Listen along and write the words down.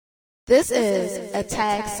This is a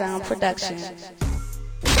TAGSoundz production.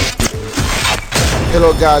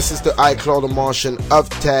 Hello guys, it's the iCloud the Martian of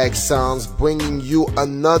TAGSoundz bringing you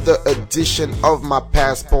another edition of my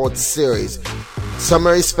Passport series.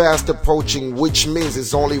 Summer is fast approaching, which means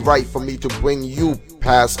it's only right for me to bring you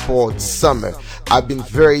Passport Summer. I've been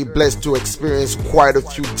very blessed to experience quite a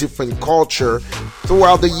few different cultures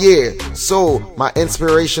throughout the year. So my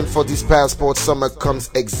inspiration for this Passport Summer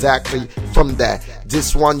comes exactly from that.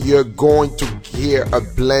 This one you're going to hear a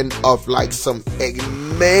blend of like some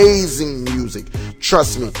amazing music.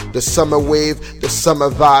 Trust me, the summer wave, the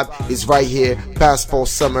summer vibe is right here. Passport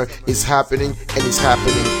Summer is happening, and it's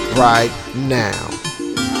happening right now.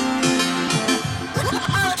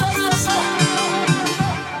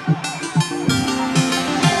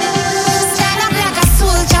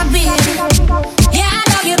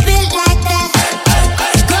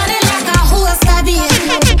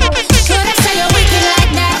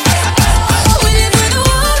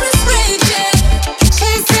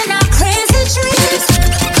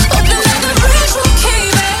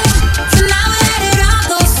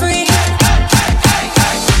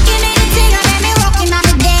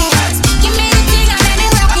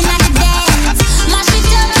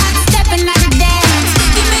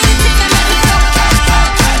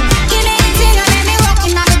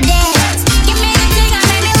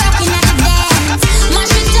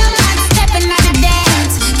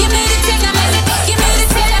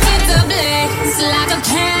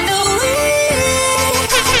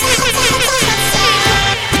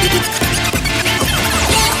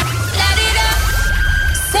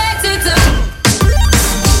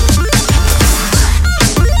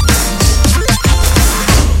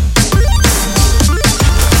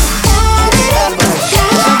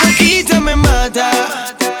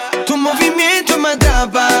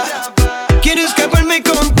 Quiero escaparme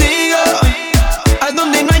contigo a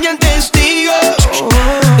donde no hayan testigos.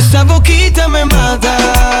 Esa boquita me mata.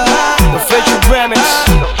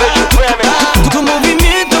 Tu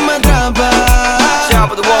movimiento me atrapa.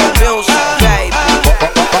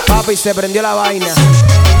 Papi, se prendió la vaina.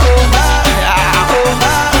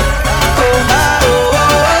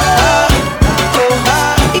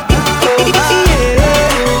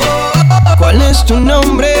 ¿Cuál es tu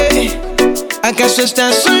nombre? ¿Acaso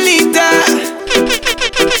estás solita?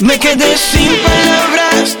 Me quedé sin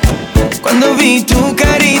palabras cuando vi tu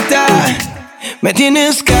carita. Me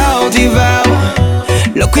tienes cautivado,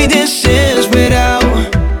 loco y desesperado.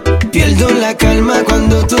 Pierdo la calma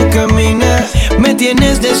cuando tú caminas. Me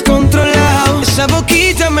tienes descontrolado. Esa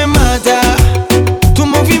boquita me mata. Tu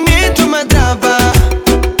movimiento me atrapa.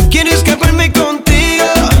 Quiero escaparme contigo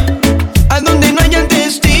a donde no hayan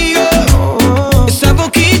testigos. Esa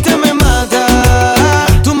boquita me mata.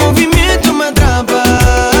 Tu movimiento me atrapa.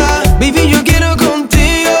 Baby, yo quiero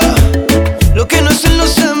contigo lo que no hacen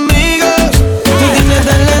los amigos. Tú tienes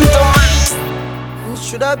talento.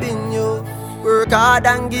 Should have been you. Work hard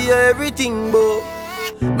and give you everything, bro.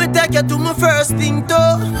 Me take you to my first thing,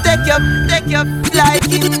 though. Take you like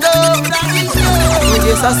Indo. Me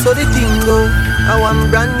just a saw the thing, though. I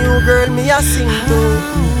want brand new girl, me a sing, though.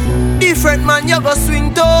 Different man, you go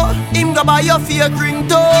swing, though. Him go buy your fake ring,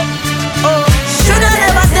 though. Oh, shoulda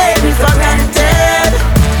never take me for granted,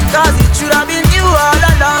 cause it shoulda been you all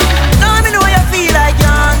along. Now me know you feel like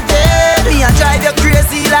you're haunted. Me a drive you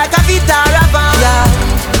crazy like a guitar van. Yeah,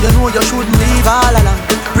 you know you shouldn't leave all along.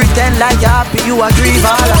 Pretend like you're happy, you agree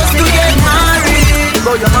all along. Supposed to get married,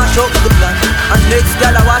 but you mash up the plan. And next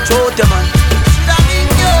girl I watch out your man. Shoulda been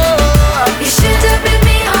you. You shoulda been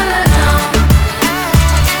me all along.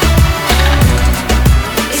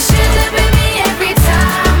 You shoulda been me every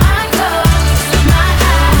time I close my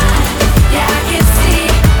eyes. Yeah, I can see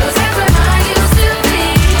those hands where mine used to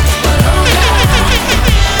be. But oh God,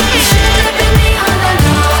 you shoulda been me all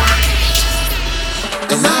along.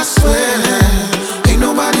 And I swear, ain't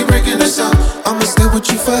nobody breaking us up. I'ma stay with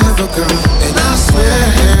you forever, girl. And I swear,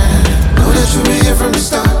 know that you been here from the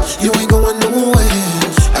start. You ain't going nowhere.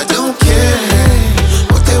 I don't care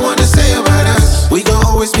what they wanna say about us. We gon'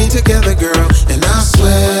 always be together, girl. And I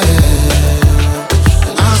swear,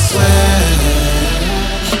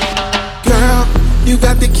 girl, you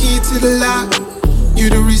got the key to the lock. You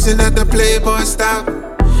the reason that the Playboy stopped.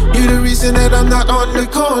 You the reason that I'm not on the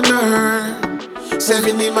corner.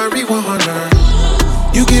 70 marijuana.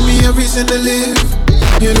 You give me a reason to live.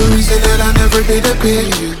 You're the reason that I never did a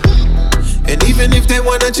bit. And even if they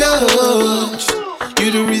wanna judge,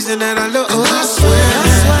 you're the reason that I love. And I swear,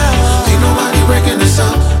 ain't nobody breaking this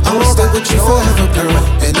up. I'ma stay with you forever, girl.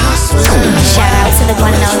 And I swear, shout out to the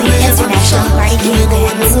one and only international party you ain't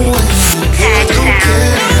going nowhere. I don't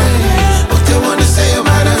care what they wanna say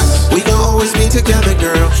about us. We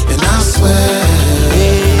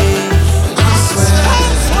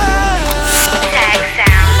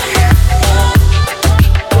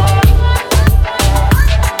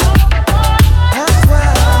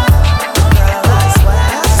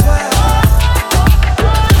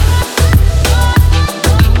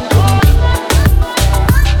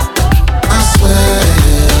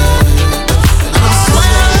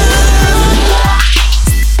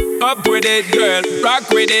Rock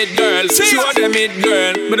with it, girl. Show them it,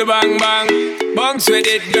 girl. Bada bang bang. Bounce with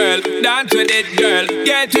it, girl. Dance with it, girl.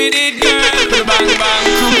 Get with it, girl. Bada bang bang.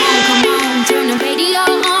 Come on, turn the radio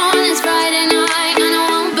on. It's Friday night and I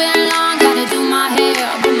won't be long. Gotta do my hair,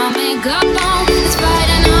 put my makeup on. It's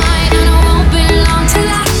Friday night and I won't be long till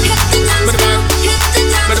I hit the dance floor, hit the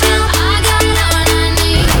dance floor. I got all I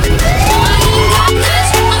need. I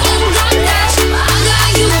ain't got cash, but I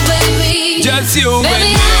got you, baby. Just you,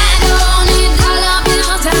 baby. I don't need dollar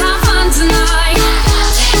bills to have fun tonight.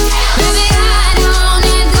 Baby, I don't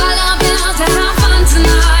need dollar bills to have fun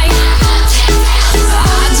tonight.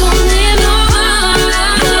 I don't need no money.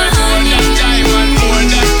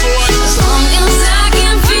 As long as I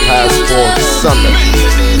can feel Passport the Summit.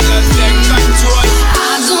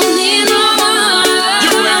 I don't need no money.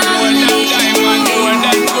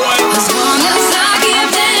 As long as I can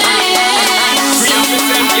dance.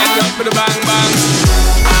 Get up for the bang bang.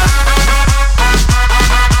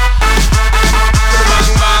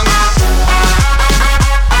 Bang bang.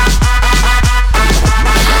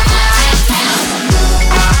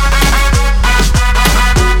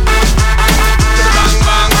 Bang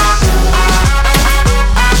bang.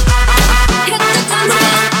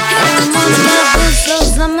 It's so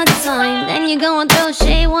summertime, then you go and throw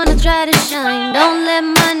shade, wanna try to shine. Don't let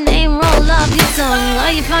my name roll off your tongue,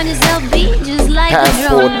 or you find yourself beat just like a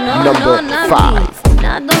Passport drum. No, number no, not 5. me,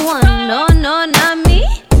 not the one. No, no, not me,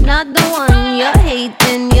 not the one. You're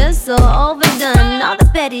hating, you're so overdone. All the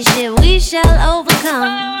petty shit we shall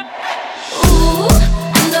overcome. Ooh,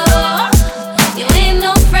 no, you ain't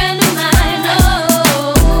no friend of mine. No,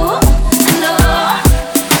 no,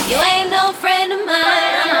 you ain't no friend of mine.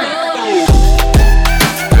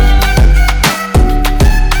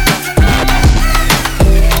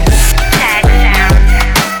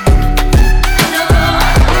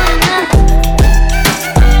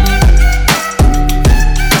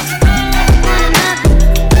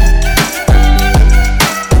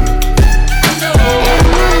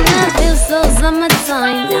 Feels so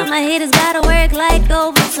summertime. Now my haters gotta work like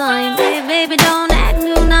overtime. Hey, baby, don't act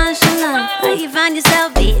new nonchalant. Why you find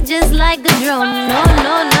yourself beat just like a drum? No,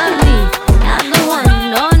 no, not me, not the one.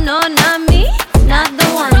 No, no, not me, not the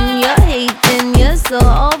one. You're hating, you're so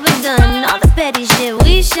overdone. All the petty shit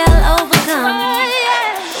we shall overcome.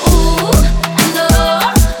 Ooh, no,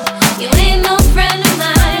 you ain't no friend of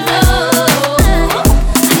mine. No,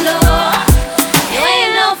 no, you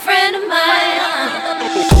ain't no friend of mine.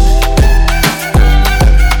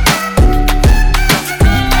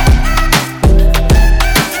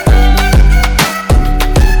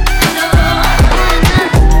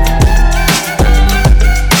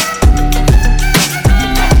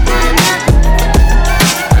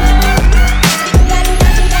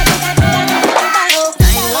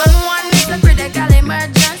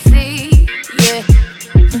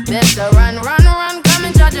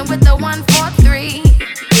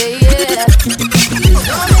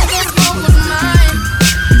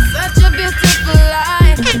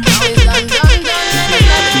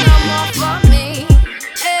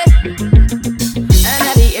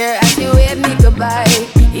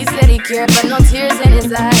 But no tears in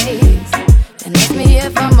his eyes. And ask me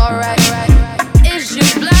if I'm alright. Is you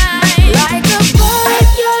blind? Like a bullet,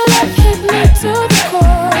 your love hit me to the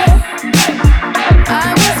core. I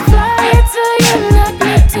was flying till you knocked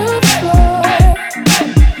me to the floor.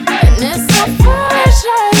 And it's so foolish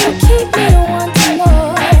how you keep me wanting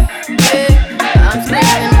more. Yeah, I'm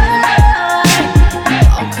sleeping in the night.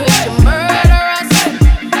 Oh, could you murder us?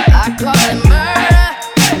 I call it murder.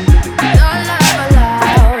 Don't love allowed.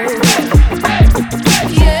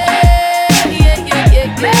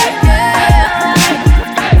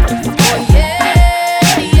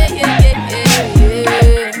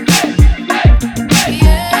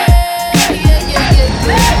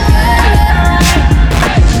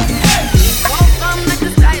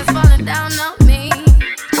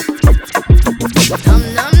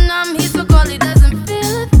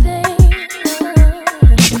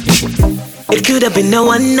 It could have been a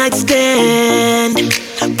one night stand,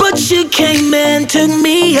 but you came and took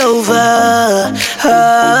me over.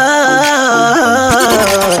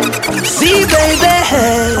 See, baby,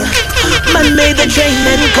 man made the train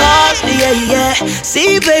and cost, yeah.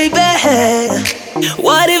 See, baby,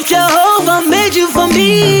 what if Jehovah made you for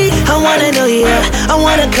me? I wanna know ya, I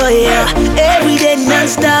wanna call ya every day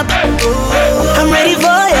non-stop. I'm ready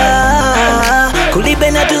for ya.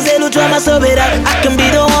 Kulipenda tuzelu drama sobera. I can be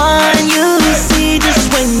the one you see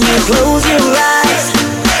just when you close your eyes.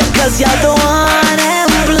 Cause you're the one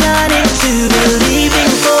I'm planning to believe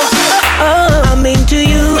in for. Oh, I'm into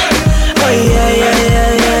you. Oh yeah.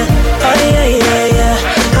 Oh yeah.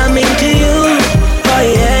 I'm into you.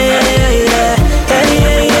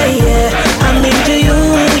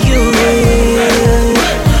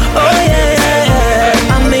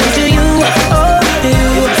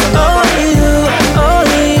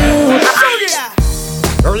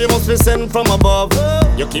 from above.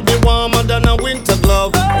 You keep me warmer than a winter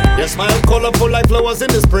glove. Your smile colorful like flowers in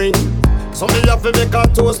the spring. So me have to make a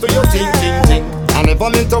toast to your ting, ting, ting. I never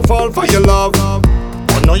meant to fall for your love.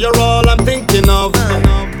 I know you're all I'm thinking of.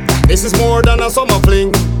 This is more than a summer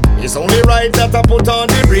fling. It's only right that I put on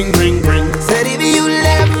the ring, ring, ring. Said if you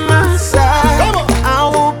left my side, I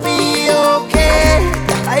won't be okay.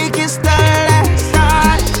 I can start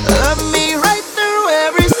outside. Love me right through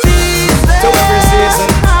every season. To every season.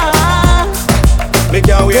 Make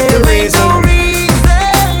your way the reason. No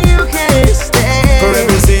reason you can't stay. For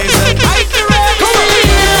every season. Right through every season.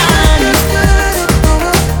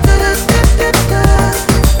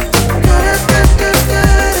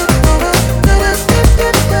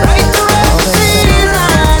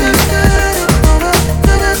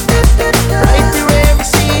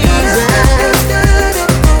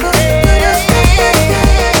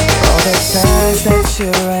 You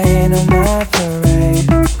rain on my parade,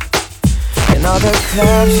 and all the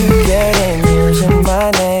clubs you get in using my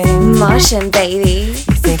name. Martian, baby.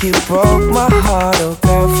 You think you broke my heart, oh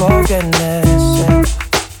girl, for goodness sake.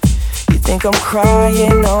 You think I'm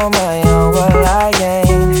crying on my own, well I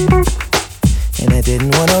ain't. And I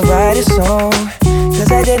didn't wanna write a song,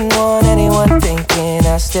 cause I didn't want anyone thinking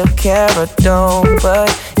I still care or don't. But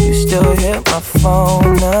you still hit my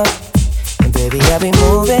phone up, and baby I be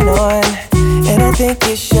moving on. And I think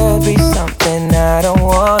it should be something I don't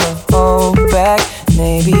wanna hold back.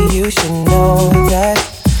 Maybe you should know that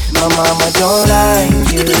my mama don't like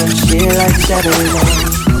you, and she likes everyone.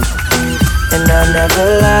 And I never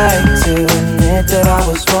like to admit that I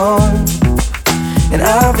was wrong. And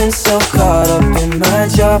I've been so caught up in my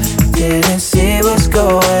job, didn't see what's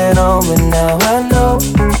going on. But now I know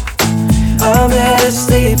I'm better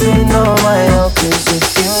sleeping on my own. Cause if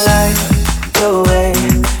you like the way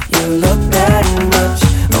you look that much,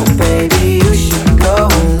 oh baby, you should go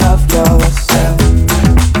and love yourself.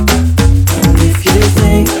 And if you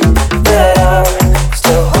think that I'm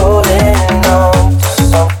still holding on to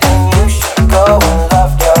something, you should go and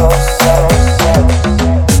love yourself.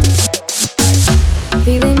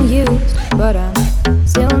 Feeling used, but I'm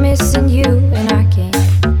still missing you, and I can't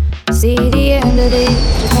see the end of it.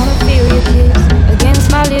 Just wanna feel your kiss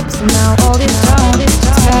against my lips, and now all this time is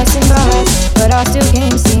passing by, but I still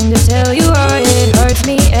can't seem to tell you why. It hurts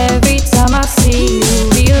me every time I see you,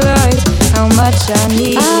 realize how much I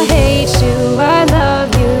need. I hate you, I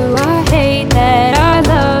love you, I hate that I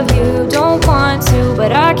love you. Don't want to,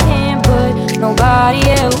 but I can't put nobody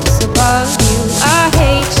else above you. I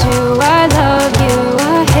hate you, I love you,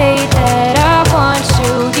 I hate that I want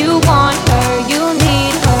you. You want her, you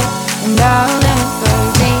need her, and I'll never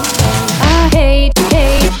be. I hate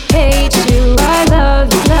you, I love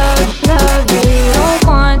you, love you. Don't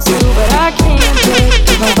want to, but I can't put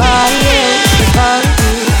nobody else above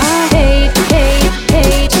you. I hate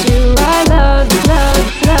you, I love you, love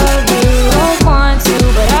you. Don't want to,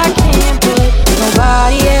 but I can't put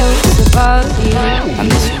nobody else above you.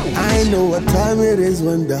 I know what time it is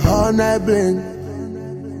when the whole night blink.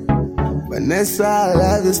 Vanessa, I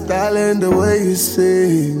love the style and the way you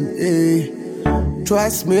sing, eh.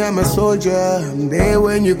 Trust me, I'm a soldier. I'm there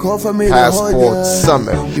when you call for me to hold Passport ya.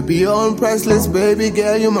 Summer. You beyond priceless, baby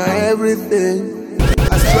girl, you're my everything.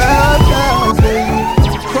 I swear I'll die,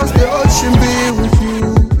 baby, cross the ocean, be with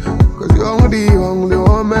you. Cause you're the only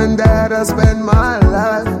woman that I spend my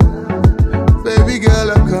life. Baby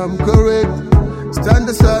girl, I come correct. Stand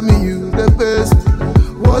beside me, you the best.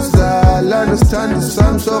 What's that? I'll understand the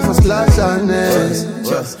sums of a slash and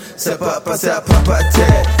c'est papa,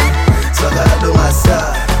 Sagado masa,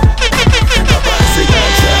 abasi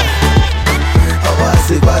ganja,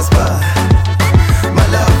 abasi basba,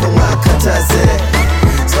 malafu makataze.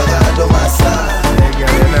 Sagado masa,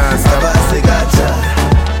 abasi ganja,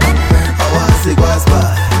 abasi basba.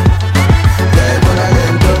 They wanna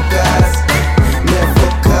learn to gas, me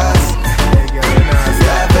focus.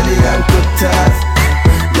 Yeah, belly and kutas,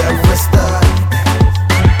 yeah, festa.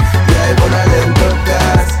 They wanna learn to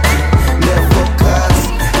gas, me focus.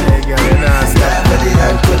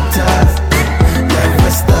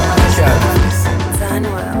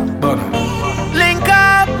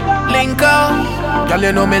 Link up, girl,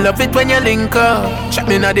 you know me love it when you link up. Shot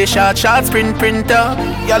me na the short printer.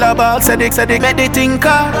 Y'all about said it, make the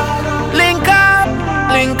tinker. Link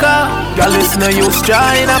up, girl, it's no use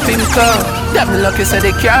trying a pinker. Damn lucky said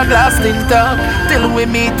the car glass tint up. Till we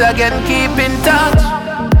meet again, keep in touch.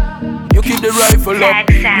 You keep the rifle up,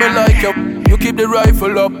 me like you. You keep the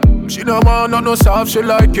rifle up. She don't want no soft, she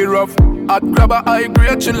like it rough. I'd grab her high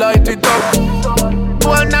grade, she light it up.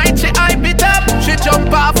 All night she hype it up. She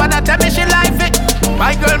jump off and I tell me she like it.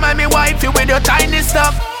 My girl, my me wifey with your tiny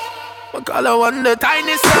stuff. call her one the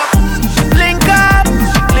tiny stuff. Link up,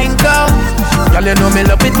 link up. Girl, you know me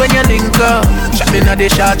love it when you link up. Shot in the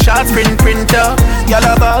short printer. Girl,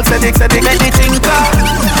 a ball said it make me think up.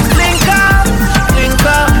 Link up, link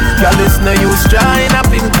up. Girl, it's no use trying a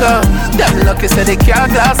pink up. Them lucky said they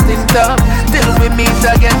can't glass tint up. Till we meet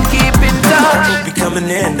again, keep in touch. Be coming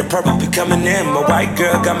in, the purple be coming in. My white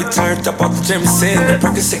girl got me turned up off the Jameson. The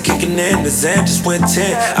Percocet kicking in, the Zen just went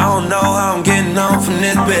 10. I don't know how I'm getting on from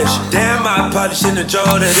this bitch. Damn, I probably shouldn't have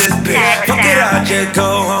drove to this bitch. Fuck it, I just go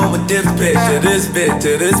home with this bitch. To this bitch,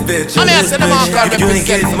 to this bitch, to this bitch. If you ain't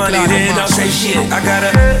getting money, then I'll say shit. I got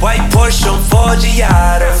a white Porsche on 4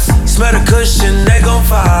 Giados. Smell the cushion, they gon'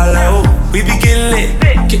 follow. We be getting lit,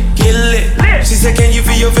 getting lit. She said, can you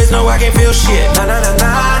feel your face? No, I can't feel shit. Nah, nah, nah,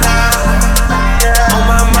 nah, nah. On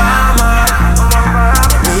my mama,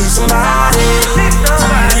 need somebody.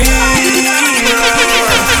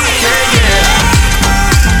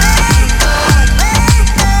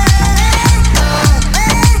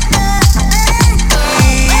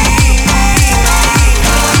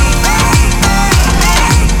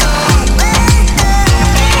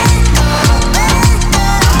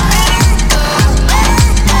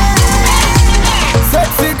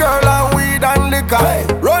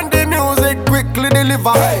 Run the music, quickly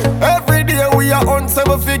deliver. Every day we are on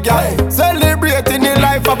 7 figure. Celebrating the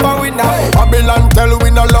life of a winner. Babylon tell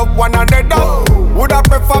we no love one another. Would I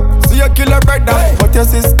prefer see you kill a brother? But your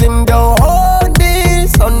system don't hold me,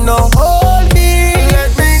 so no hold me.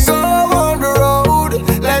 Let me go on the road.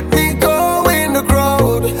 Let me go in the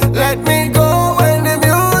crowd. Let me go when the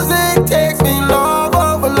music takes me love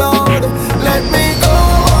overload. Let me go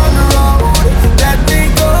on the road. Let me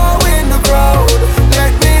go in the crowd.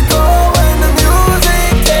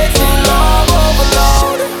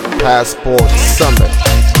 Passport Summit.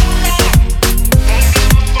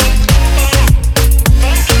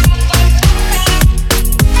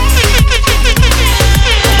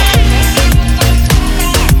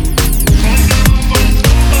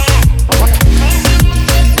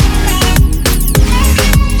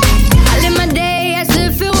 I live my day as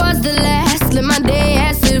if it was the last. Live my day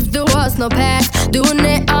as if there was no past. Doing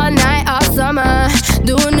it all night, all summer.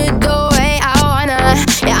 Doing it the way I wanna.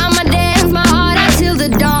 Yeah, I'ma dance my heart out till the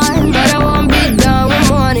dawn. But I won't be done when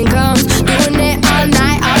morning comes. Doing it all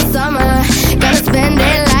night, all summer. Gonna spend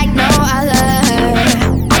it like no other.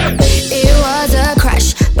 It was a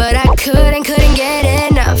crush, but I couldn't get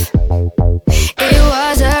enough. It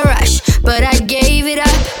was a rush, but I gave it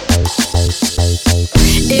up.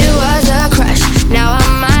 It was a crush, now I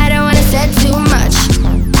might have wanna said too much,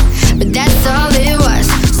 but that's all it was,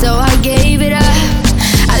 so I gave it up.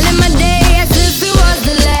 I live my day as if it was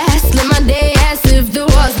the last. Live my day as if there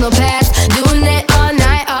was no past. Doing it all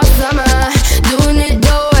night, all summer. Doing it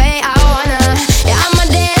the way I wanna. Yeah, I'ma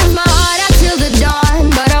dance my heart out till the dawn.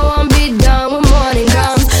 But I won't be done when morning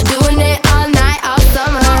comes. Doing it all night, all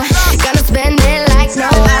summer. Gonna spend it like no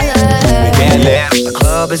other. The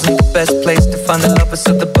club isn't the best place to find the lovers,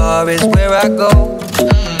 so the bar is where I go.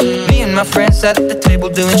 Me and my friends sat at the table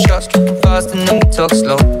doing shots, tripping fast, and then we talk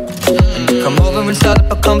slow. Come over and start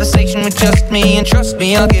up a conversation with just me, and trust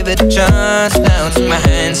me, I'll give it a chance. Now take my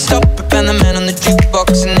hand, stop it, and the man on the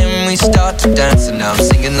jukebox, and then we start to dance. And now I'm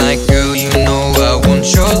singing like, girl, you know I want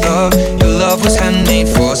your love. Your love was handmade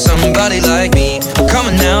for somebody like me. Come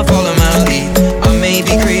on now, follow my lead. I may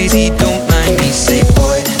be crazy, don't mind me. Say,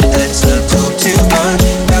 boy, let's not talk too much.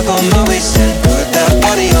 Grab on my waist and put that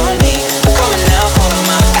body on me. Come on now, follow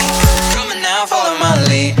my lead. Come on now, follow my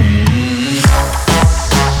lead.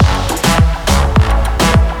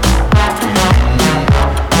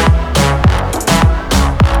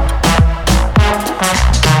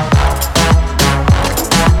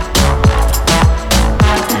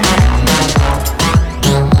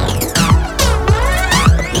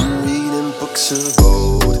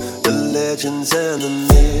 legends and the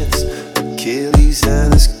myths, Achilles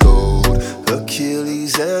and his gold,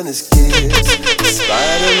 Achilles and his gifts,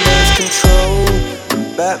 Spider-Man's control,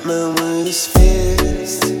 and Batman with his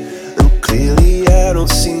fist. And clearly I don't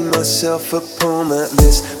see myself upon that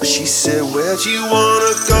list. But she said, where'd you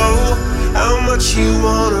wanna go? How much you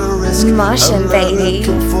wanna risk? Martian, baby.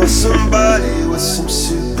 Looking for somebody with some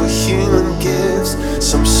superhuman gifts,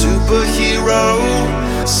 some superhero,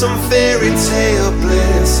 some fairy tale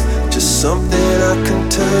bliss. Just something I can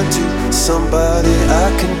turn to, somebody I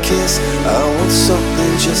can kiss. I want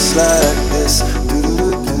something just like this.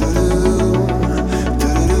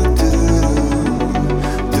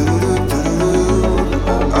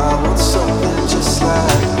 I want something just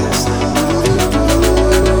like this.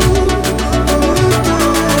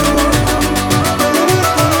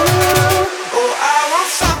 Oh, I want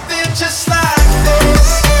something just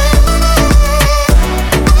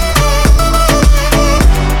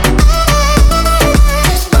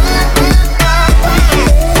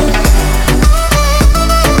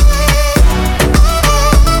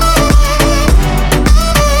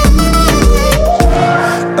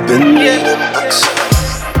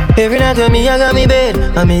Every night when me I got me bed,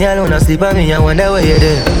 and me alone I sleep and me I wonder where you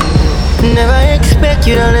there. Never expect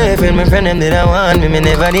you to live with my friend them that I want me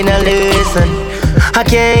never did a listen. I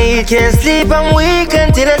can't eat, can't sleep, I'm weak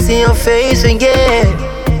until I see your face again.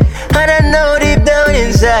 And I know deep down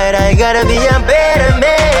inside I gotta be a better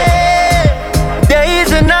man.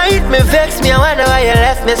 Days and night me vex me, I wonder why you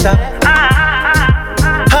left me so.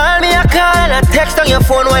 Call me a call and a text on your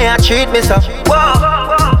phone why you treat me so. Whoa.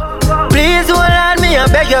 Please hold on me, I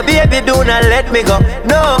beg you baby, do not let me go.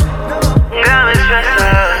 No, got me stressed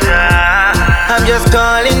out. I'm just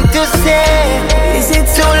calling to say, is it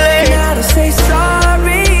too late now to say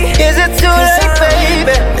sorry? Is it too late,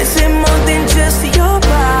 baby? Missing more than just your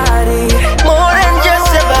body, more than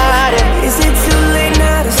just your body. Is it too late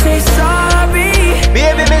now to say sorry?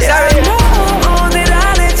 Baby, me sorry. I know that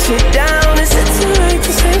I let you down. Is it too late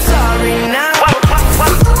to say sorry now?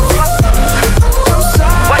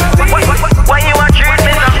 Why you want treat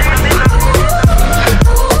me so?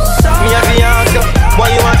 Me have the answer. Why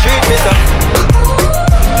you want treat me so?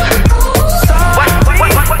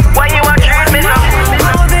 Why you want treat me so?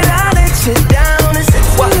 Know that I let you down. Is it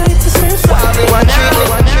too late to say sorry? Why you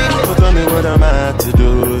want treat me? So tell me what am I to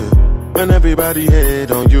do when everybody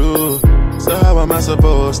hate on you? So how am I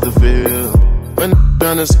supposed to feel when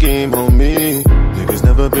tryna scheme on me? Niggas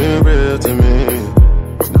never been real to me.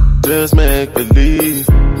 Just make believe.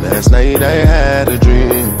 Last night I had a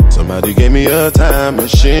dream. Somebody gave me a time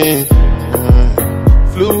machine.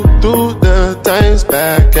 Flew through the times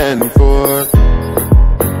back and forth.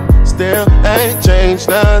 Still ain't changed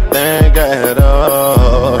nothing at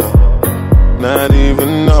all. Not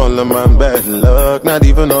even all of my bad luck. Not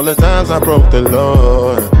even all the times I broke the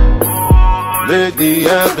Lord. Lately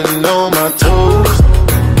I've been on my toes.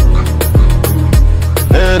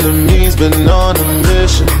 Enemies been on a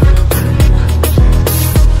mission.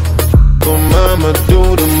 Go mama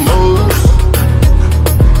do the most.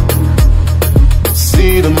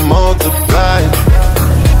 See them multiply.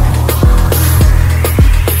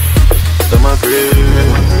 To my crib.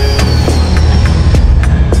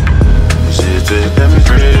 Shit take them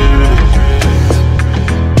crib.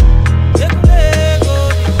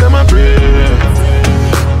 To my crib.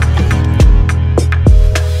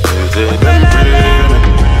 Shit take them crib.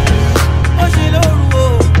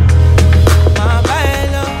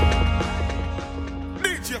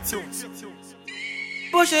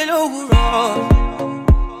 Push it over,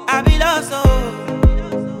 I be lost, oh,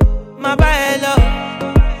 my bad love.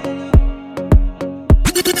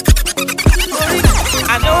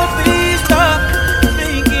 I know please stop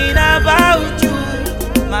thinking about you,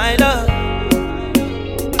 my love.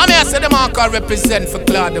 I mean, I say the man can represent for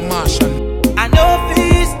Claude the Martian. I know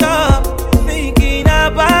please stop thinking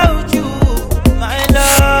about you, my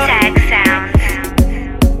love. TAGSoundz.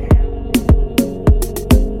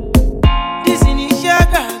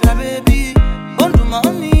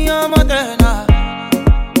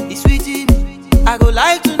 I go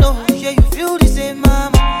like to know, yeah, you feel the same,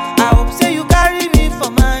 mama. I hope say you carry me for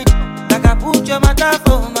mine, like I put your matter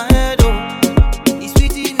for my head, oh. It's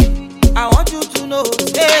sweetie me, I want you to know,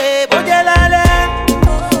 hey, bojelale,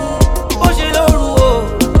 bojeloru, oh,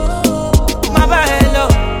 my hello,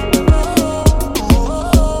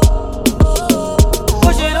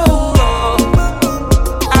 bojeloru, oh,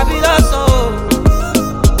 I be lost, oh,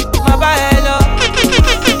 my hello.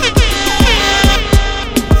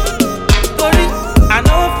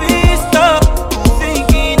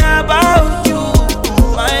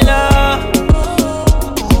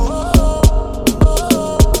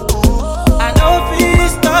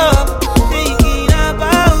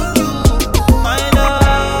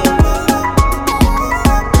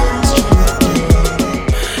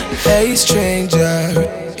 Hey stranger,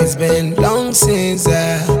 it's been long since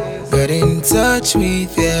I got in touch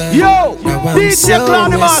with you. Yo, DJ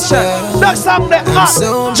Clown Marshall, that's up there.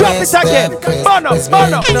 Drop it again. Bono.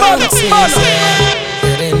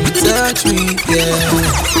 Get in touch with you.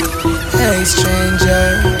 Hey stranger.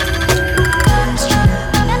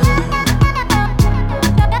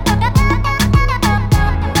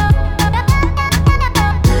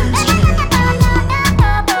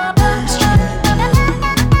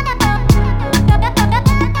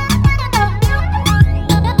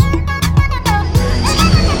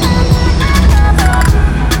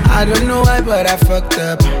 I don't know why, but I fucked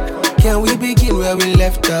up. Can we begin where we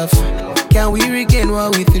left off? Can we regain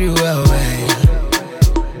what we threw away?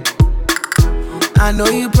 I know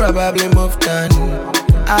you probably moved on.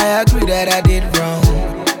 I agree that I did wrong.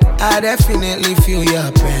 I definitely feel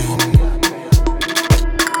your pain.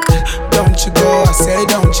 Don't you go, I say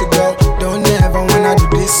don't you go. Don't ever wanna do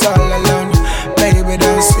this all alone. Baby,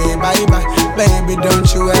 don't say bye-bye. Baby, don't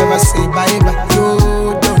you ever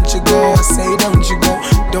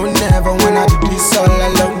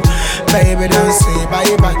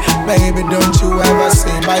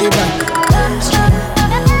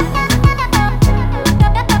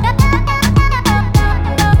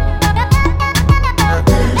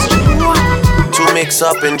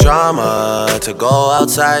mix up in drama to go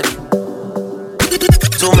outside.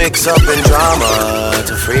 To mix up in drama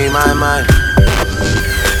to free my mind.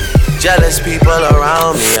 Jealous people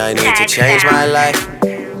around me, I need to change my life.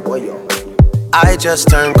 I just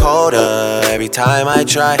turn colder every time I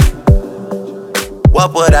try.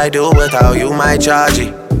 What would I do without you, my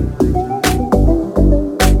Georgie?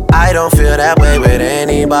 I don't feel that way with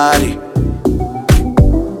anybody.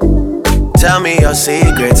 Tell me your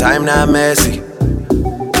secrets, I'm not messy.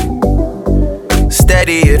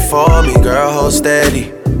 Steady it for me, girl, hold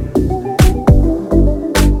steady.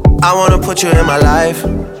 I wanna put you in my life.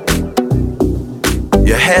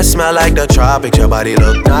 Your hair smell like the tropics, your body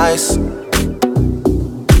look nice.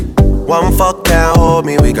 One fuck can't hold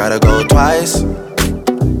me, we gotta go twice.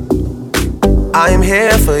 I'm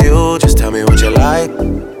here for you, just tell me what you like.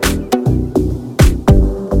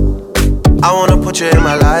 I wanna put you in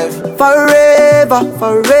my life. Forever,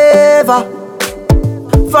 forever,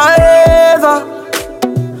 forever,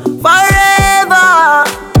 forever.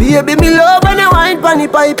 Baby, me love when you wine pon the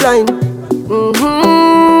pipeline.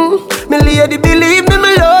 Me lady, believe me,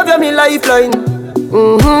 me love you, me lifeline.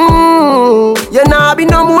 You nah be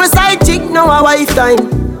no more side chick, no a wife time.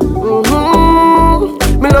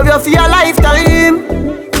 Me love you for your lifetime.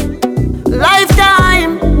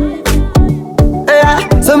 Lifetime.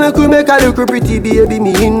 Yeah. So me could make a look pretty baby.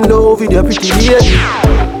 Me in love with your pretty baby.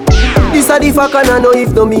 This a the fuck and I know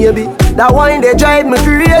if no maybe. That wine they drive me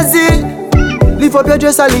crazy. Lift up your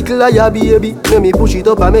dress a little higher baby. Let me push it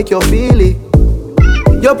up and make you feel it.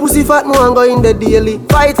 Your pussy fat mo and go in the daily.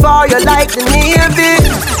 Fight for you like the Navy.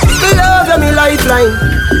 Me love you, me lifeline.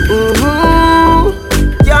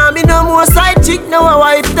 Can't be no more side chick, no a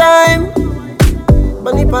wife time.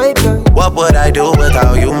 Bunny pipeline. What would I do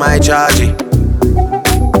without you, my Georgie?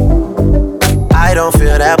 I don't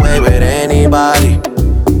feel that way with anybody.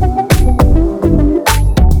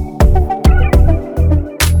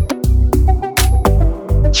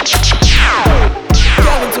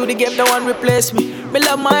 To the game, no one replace me. Me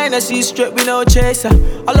love my Hennessy straight, we no chaser.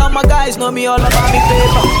 All of my guys know me all about me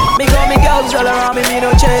paper. Me got me girls all around me, me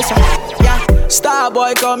no chaser. Yeah, star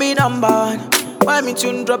boy call me number one. When me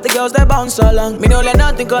tune drop, the girls they bounce along. Me no let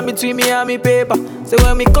nothing come between me and me paper. So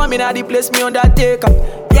when me come in at the place, me on that take up.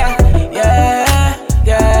 Yeah, yeah,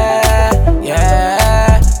 yeah,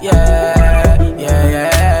 yeah, yeah, yeah,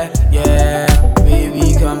 yeah, yeah.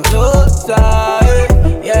 Baby, come closer.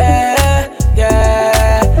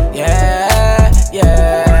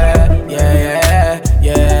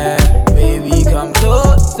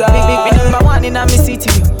 Me city,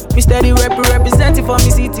 me steady representing for me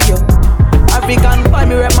city, yo. African boy,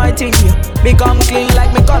 me rep my thing, yo. Me come clean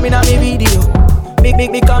like me coming on me video.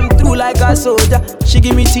 Me come through like a soldier. She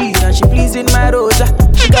give me tease and she pleasing my rosa.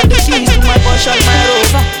 She got the keys to my Porsche and my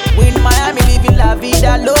Rover. We in Miami living la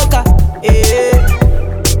vida loca. Yeah,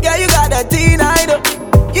 yeah, you got that teen, I know.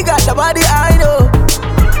 You got the body, I know.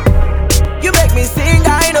 You make me sing,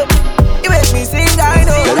 I know. You make me sing, I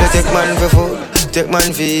know. Girl, you take man for food. Take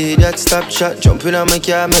man feed that stop shot. Jump in on my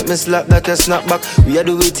car, make me slap that a snap back. We a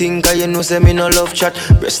do we think, cause you know say me no love chat.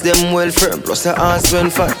 Breast them well firm, plus the ass when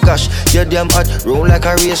fat. Gosh, you damn hot, roll like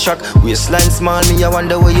a race track. Waistline small, me I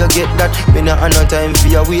wonder where you get that. Me not have no time for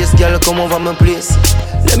your waist, girl, come over my place.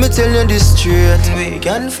 Let me tell you this straight. We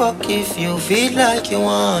can fuck if you feel like you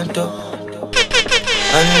want to.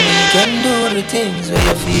 And we can do the things where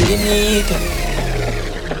you feel you need to.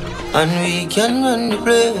 And we can run the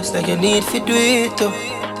place like you need to do it too.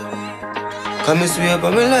 Come and swear by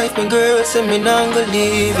my life, my girl, say me not gonna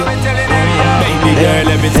leave you. Baby girl,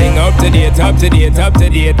 everything up to date, up to date, up to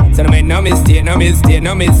date. So don't make no mistake, no mistake,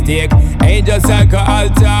 no mistake. Ain't just alcohol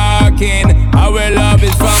talking. Our love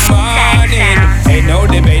is from morning. Ain't no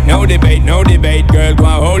debate, no debate, no debate. Girl, go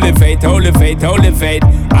on, hold the faith, hold the faith, hold the faith.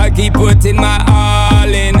 I'll keep putting my all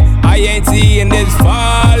in. I ain't seeing this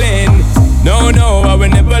falling. No, no, I will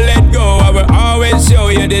never let go. I will always show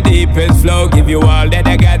you the deepest flow. Give you all that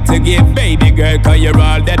I got to give, baby girl, cause you're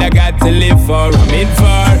all that I got to live for. I'm in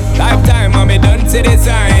for lifetime, I'm done to the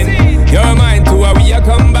sign. You're mine too, how we are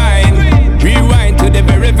combined. Rewind to the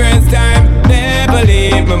very first time. Never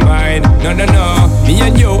leave my mind. No, no, no, me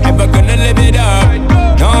and you ever gonna live it up.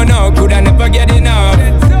 No, no, could I never get enough.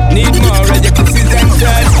 Need more of your kisses and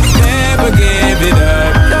touch. Never give it up.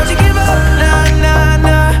 Don't you give up, nah, nah,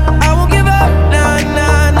 nah.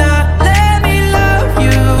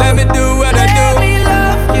 Let me do what I do. Let me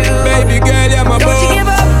love you. Baby girl, you're my boo. Don't you give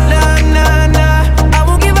up, nah, nah, nah. I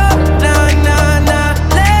won't give up, nah, nah, nah.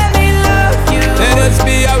 Let me love you. Let us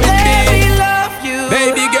be how we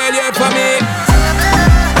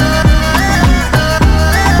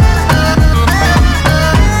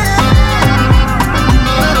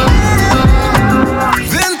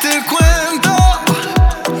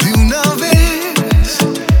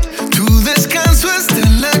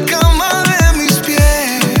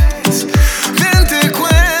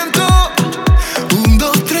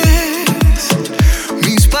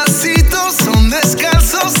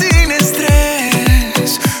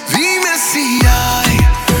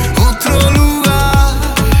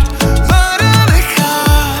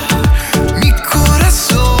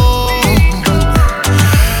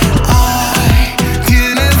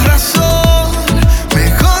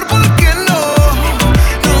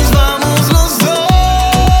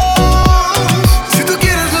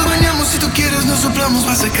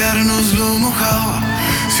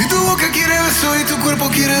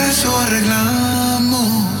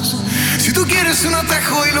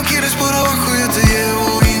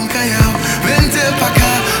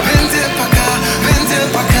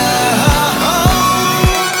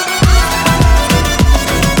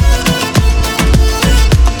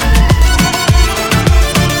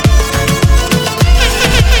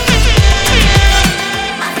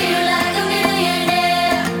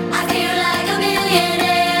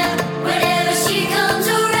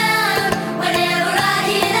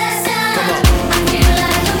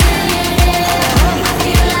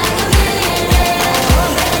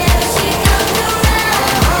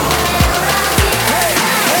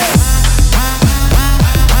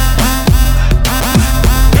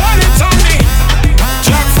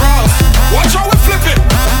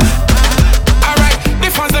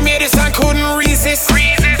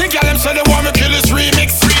so they want me kill this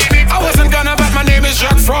remix. I wasn't gonna, but my name is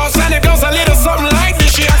Jack Frost, and it goes a little something like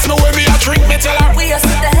this. She asked me where me a drink, me tell her We are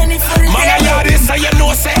sit the Henny for the man, I hear this, so you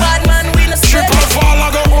know say bad man, we no trip and fall,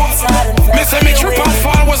 I go me say me trip and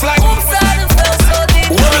fall was like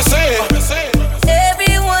What me say?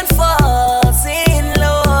 Everyone falls in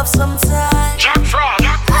love sometimes. Jack Frost.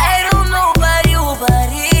 I don't know about you, but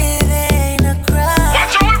it ain't a crime.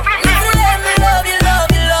 Watch out, If you let me love you,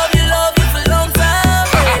 love you, love you, love you for a long time.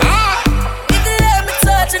 If you let me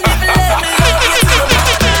touch and if you let me love you till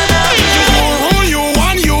the morning. Who you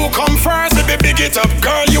want, you come first. If you big it up,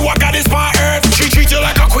 girl, you a goddess on earth. She treat you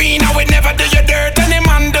like a queen, I would never do you dirt. Any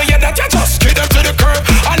man do you that, you just get them to the curb.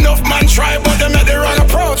 Enough man try, but them had the wrong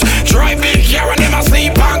approach. Drive big here and them a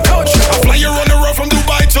sleep on couch. I fly you on the road from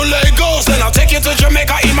Dubai to Lagos, then I'll take you to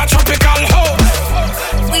Jamaica in my tropical home.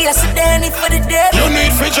 We are sit Henny for the day. You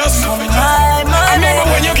need for just my remember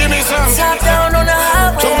when you give me some. Top down on the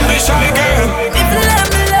highway. Don't be shy, girl. If you let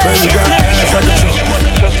me love Baby you. got ass like a trunk.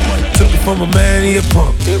 Took it from a man, he a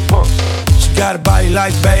punk. She got a body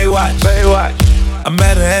like Baywatch. I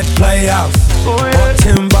met her at the Playhouse. Bought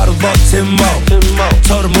 10 bottles, bought 10 more.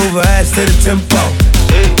 Told her move her ass to the tempo.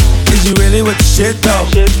 Is you really with the shit though?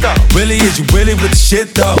 Really, is you really with the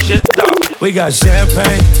shit though? We got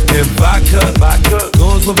champagne and vodka.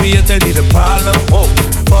 Goons will be if they need a problem.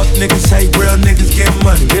 Fuck niggas, hate real niggas, get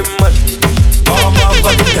money. All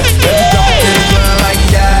motherfuckers that baby drop it to the ground like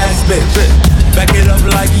yes, bitch. Back it up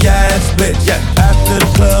like yes, bitch. After the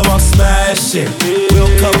club, I'll smash it. We'll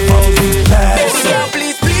come home and pass it.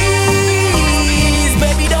 Please, please,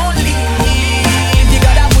 baby, don't leave. You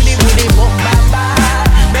got that booty, boom, bam,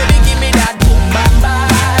 bam. Baby, give me that boom, bam, bam.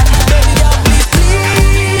 Baby, girl, please,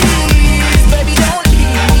 please, baby, don't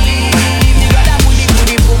leave. You got that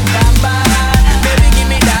booty, boom, bam, bam. Baby, give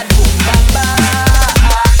me that boom, bam, bam.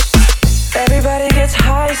 Everybody gets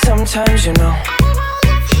high sometimes, you know.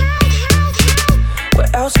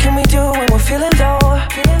 What else can we do when we're feeling low?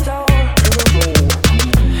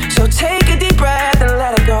 So take a deep breath and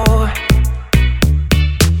let it go.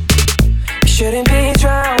 You shouldn't be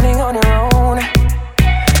drowning on your own.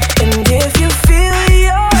 And if you feel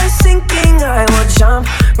you're sinking, I will jump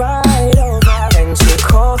right over into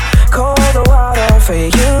cold, cold water for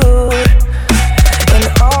you. And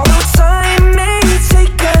although time may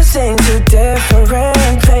take us into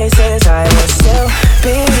different places, I will still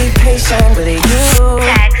be patient with you.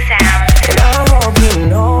 TAGSoundz. And I hope you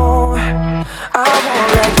know I won't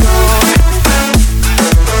let go.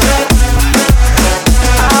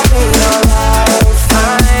 I'll be your lifeline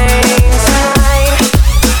tonight.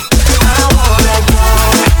 I won't let go.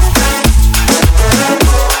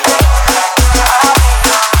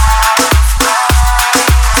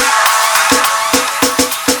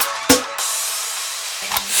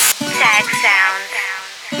 TAGSoundz.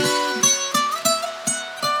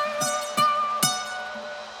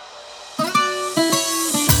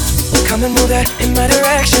 Come and move that in my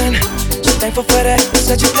direction. So thankful for that,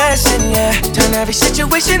 it's such a blessing, yeah. Turn every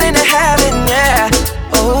situation into heaven, yeah.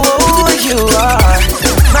 Oh, you are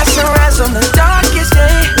my sunrise on the darkest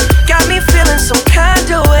day. Got me feeling some kind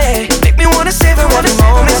of way. Make me wanna savor every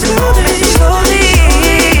moment slowly.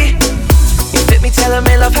 You fit me, telling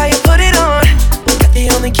me love how you put it on. Got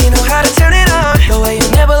the only key, know how to turn it on. The way you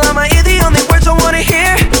never lie my ear, the only words I wanna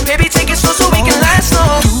hear. Baby, take it slow so we can last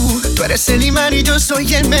long. Tú eres el imán y yo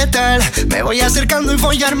soy el metal. Me voy acercando y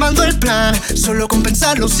voy armando el plan. Solo con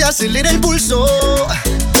pensarlo se acelera el pulso.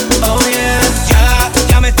 Oh yeah,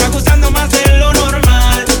 ya me está gustando más de lo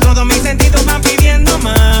normal. Todos mis sentidos van pidiendo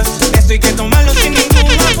más. Esto hay que tomarlo sin ningún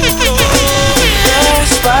apuro.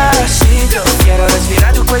 Despacito, quiero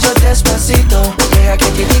respirar tu cuello despacito. Deja que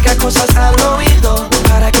te diga cosas al oído,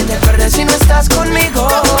 para que te acuerdes si no estás conmigo.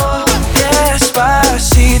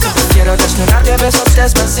 Despacito, quiero desnudarte a besos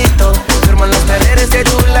despacito. Firmo en las paredes de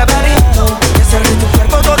tu laberinto y hacer de tu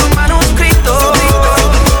cuerpo todo un manuscrito.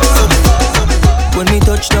 When me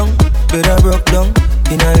touch down, bed I broke down.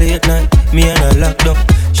 In a late night, me and a lockdown.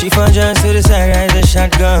 She found just to the side, rise a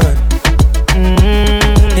shotgun.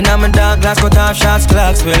 In a my dark glass, cut off shots,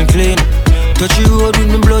 clocks well clean. Touch you road with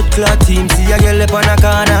me blood clot team. See a girl up on a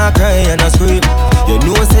corner, cry and a scream. You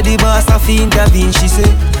know say the boss have to intervene. She say,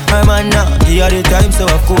 my man now, give her the time. So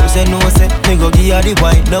of course I know say, me go give her the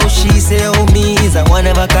wine. Now she say, oh me is a one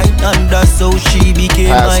of a kind. And that's how she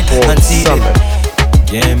became mine. And see it,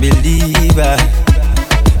 can't believe I,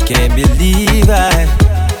 can't believe I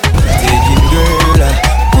taking girl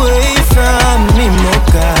away from me, my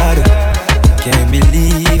God. Can't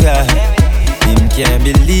believe I, him can't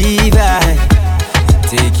believe I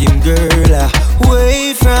take him girl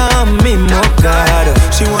away from me, my God.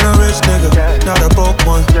 She want a rich nigga, not a broke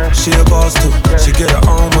one. She a boss too, she get her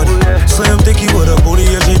own money. Slim thicky with a booty,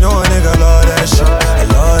 yeah, she know a nigga love that shit. I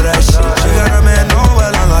love that shit. She got a man, no,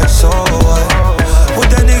 well, I'm like, so what? What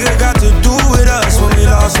that nigga got to do with us when we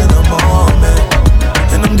lost in the moment?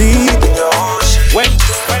 And I'm deep in your own shit.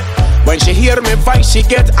 When she hear me voice, she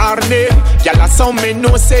get horny. Y'all are some me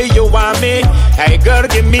know say you want me. Hey girl,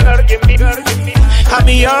 give me, girl, give me, girl, give me. I'm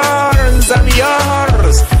yours, I'm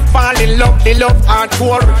yours. Fall in love, the love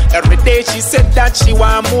hardcore. Every day she said that she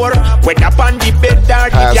want more. When up on the bed or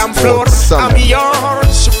the damn floor, I'm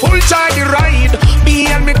yours. She full child ride. Me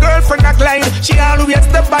and my girlfriend a glide. She always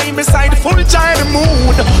step by my side. Full child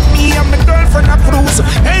mood. Me and my girlfriend a cruise.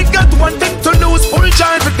 Ain't got one thing to lose. Full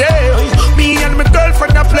child day. Me and my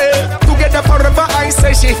girlfriend a play. Together forever, I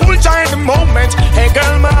say she full child the moment. Hey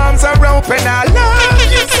girl, my arms are open. I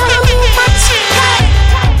love you so much. Hey.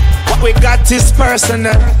 What we got is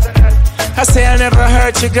personal. I say I never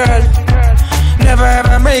hurt you, girl. Never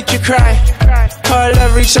ever make you cry. All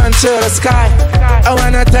love reach onto the sky. I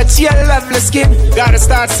wanna touch your lovely skin. Gotta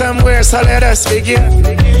start somewhere, so let us begin.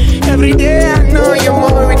 Every day I know you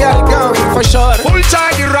more, we gotta go for sure. Full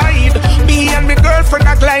child ride. Me and my girlfriend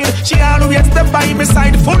a glide. She always step by my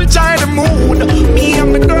side. Full child mood. Me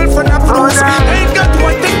and my girlfriend a cruise. Ain't got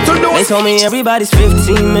one thing to lose. They told me everybody's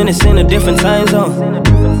 15 minutes in a different time zone.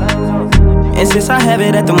 And since I have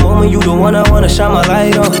it at the moment, you the one I wanna shine my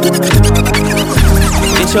light on. Get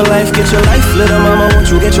your life, little mama, won't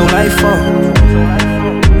you get your life on?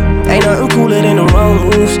 Ain't nothing cooler than the wrong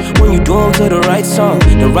moves when you do them to the right song,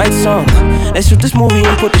 the right song. Let's shoot this movie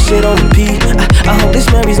and put the shit on repeat. I hope this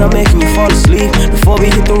memory's not making you fall asleep. Before we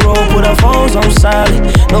hit the road, put our phones on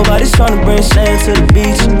silent. Nobody's trying to bring sand to the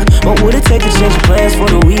beach. What would it take to change plans for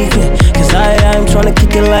the weekend? Cause I'm trying to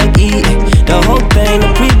kick it like eating. The whole thing, the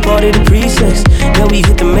pre-party, the pre-sex. Then we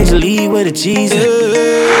hit the major league with the G's.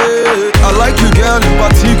 I like you, girl, in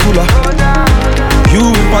particular. You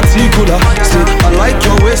in particular. Say, I like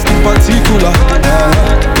your waist in particular.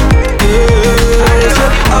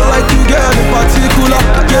 I like you, girl, in particular.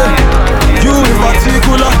 Yeah, you in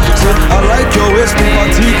particular. Say, I like your waist in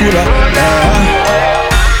particular.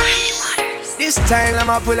 This time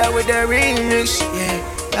I'ma pull out with the remix. Yeah,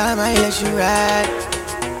 I might let you ride.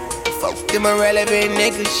 Fuck them irrelevant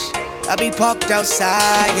niggas. I be parked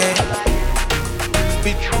outside, yeah.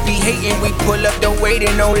 Be hating, we pull up, don't wait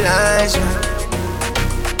in no lines, yeah.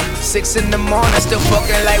 6 in the morning, still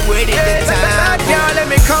fucking like where did the time go? Girl, let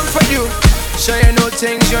me come for you. Show you no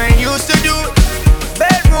things you ain't used to do.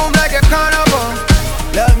 Bedroom like a carnival.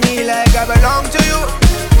 Love me like I belong to you.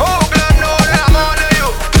 Oh, God, know that I'm on to you.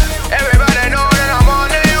 Everybody know that I'm on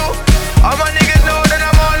to you. All my niggas know that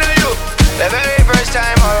I'm on to you. The very first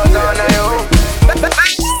time I was on to you.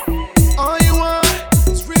 All you want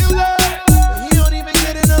is real love, but he don't even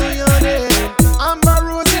get to know your name. Amber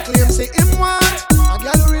Rose claim say him want a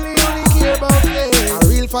girl who really only care about play. A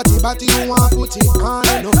real fatty body you want put it on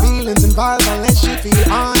it. No feelings involved unless she feel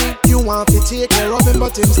honey. You want to take care of him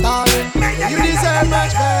but him starving. You deserve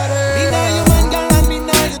much better. Me now your man girl and me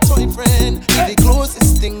now your toy friend. Be the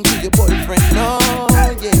closest thing to your boyfriend. No,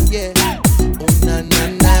 yeah, yeah. Oh na na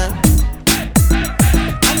na.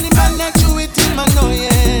 And the man that you with him I know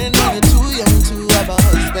yeah. You're too young to have a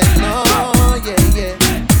husband. No, yeah, yeah.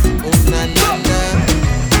 Oh na na na.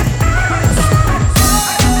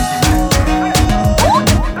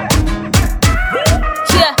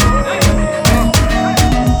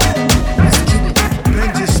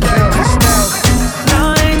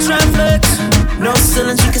 No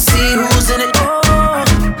ceilings, you can see who's in it. Oh,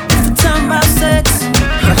 if we're talking about sex,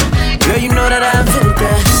 girl, you know that I'm feeling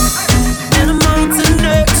that. And I'm on to the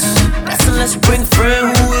next. That's unless you bring a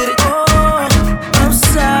friend who with it. Oh, I'm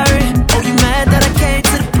sorry. Oh, you mad that I came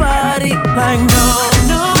to the party? Like, no,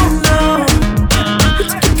 no, no. We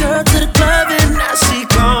took the girl to the club and now she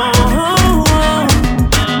gone.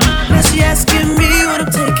 Now she asking me when I'm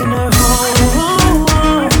taking her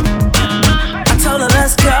home. I told her,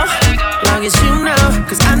 let's go. Long as you know,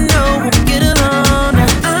 cause I know we'll get along. Now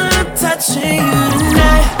I'm touching you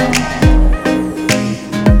tonight.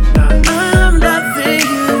 I'm loving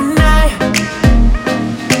you tonight.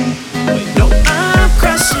 No, I'm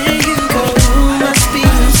crushing you. You must be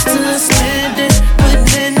used to spending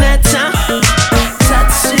within that time.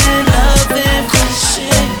 Touching, loving,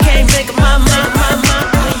 crushing. Can't make up my mind, my mind.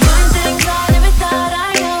 One thing I never thought I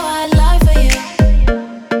knew I'd lie for you.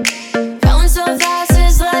 Going so fast,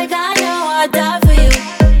 it's like I know I'd die for you.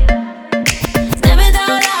 Never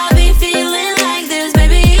thought I'd be feeling like this,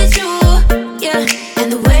 baby, it's you, yeah.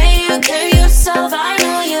 And the way you carry yourself, I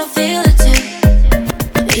know you feel it too.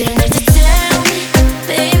 You don't need to tell me,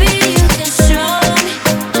 baby, you can show me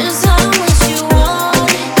just how much you want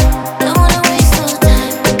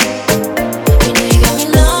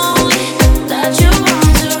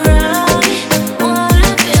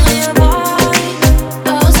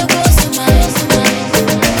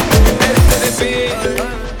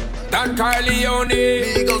Don Corleone.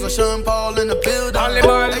 Migos and Sean Paul in the building.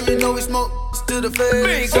 And you know we smoke to the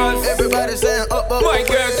face. Everybody saying up. My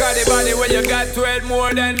girl got the body where you got 12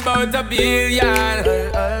 more than about a billion.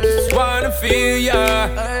 Just wanna feel ya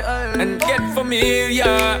and get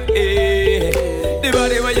familiar. The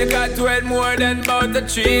body where you got 12 more than about a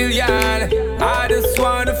trillion. I just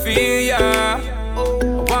wanna feel ya,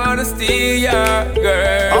 I wanna steal ya,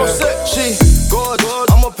 girl. I'm set, she good.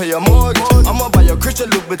 I'ma pay a mortgage. I'ma buy a Christian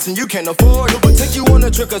Louboutin you can't afford. But take you on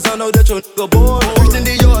a trip cause I know that you're nigga bored. Christian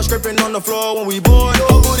Dior scraping on the floor when we bored.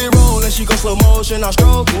 Her booty rollin', she go slow motion, I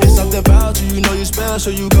stroke it. It's something about you, you know you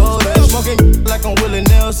special, you go there. Smoking like I'm Willie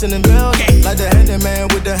Nelson in Belgium. Like the handyman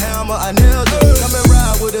with the hammer, I nailed it. Come and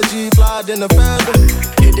ride with a G-Fly, then a feather.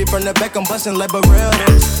 Hit it from the back, I'm bustin' like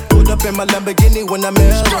Barrett's. Pulled up in my Lamborghini when I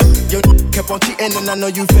met her. Your kept on cheating and I know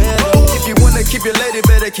you fed up. If you wanna keep your lady,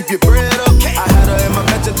 better keep your bread up. I had her in my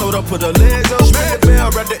mansion, told her put her legs up. Spin the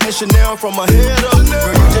bell, wrapped it in Chanel from my head up.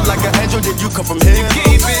 Girl, you just like an angel, did you come from here?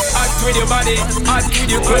 Keep it hot with your body, hot with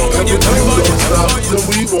your clothes. And if you don't stop, then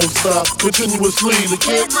we won't stop. Continuously to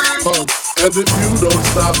keep pump. And if you don't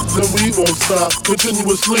stop, then we won't stop.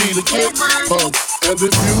 Continuously to keep pump. And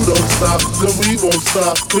if you don't stop, then we won't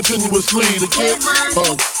stop. Continuously to keep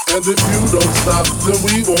pump. And if you don't stop, then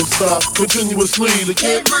we won't stop. Continuously to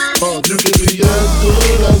keep pump. You can be as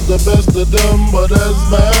good as the best of them, but as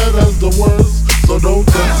bad as the worst. So don't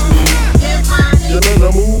test me. You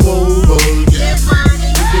better move over. You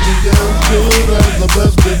can be as good as the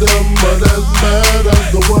best of them, but as bad as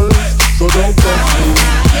the worst. So don't test me.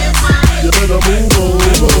 You better move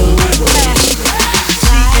over.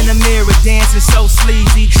 In the mirror dancing so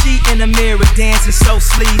sleazy. She in the mirror dancing so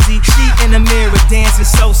sleazy. She in the mirror dancing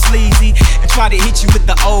so sleazy. And try to hit you with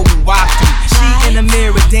the old wafty. She in the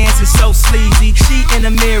mirror dancing so sleazy. She in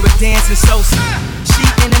the mirror dancing so sleazy. She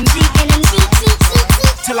in the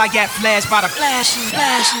till I got flashed by the flashing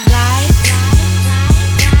light.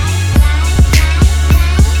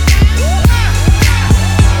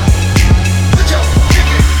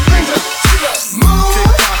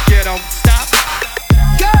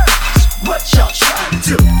 What y'all trying to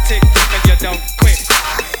do? Tick tock and you don't quit.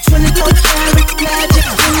 24 karat magic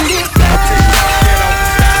in the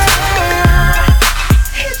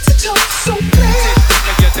head to toe so clear.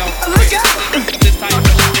 Look out! This time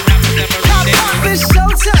Pop is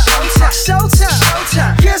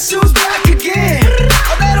showtime. Guess who's back again?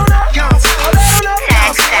 Oh, they don't know. Oh, they don't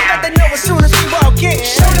know. But they know as soon as we walk in.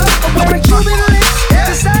 Showed up, I'm wearing Cuban links.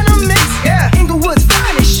 Designer mix. Inglewood's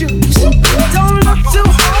finest shoes. Don't look too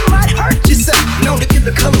hard, might hurt yourself. Known to give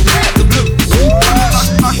the color red the blues.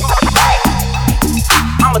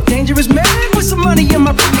 I'm a dangerous man with some money in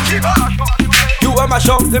my pocket. You are my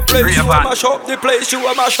shop the place, you are my shop the place, you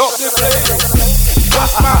are my shop the place.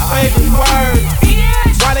 What's my favorite word?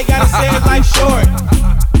 Why they gotta say it like short?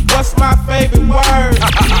 What's my favorite word?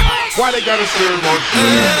 Why they gotta say it like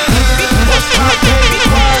short? What's my favorite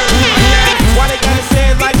word? Why they gotta say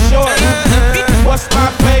it like short? What's my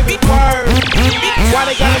favorite word? Why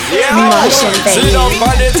they gotta say it like short? Sit up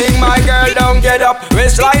on the thing, my girl, don't get up.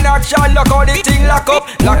 Waistline action, look how the thing lock up.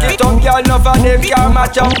 Lock it up, girl, enough of them can't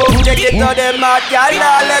match up. Take it to them mad, girl,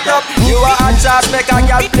 now let up. You a hot sauce, make a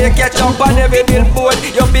girl play catch up on every billboard.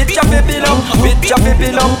 Your bitch a pippin' up, bitch a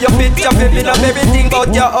pippin' up, your bitch a pippin' up. Everything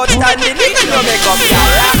about your outstanding, you make up, girl.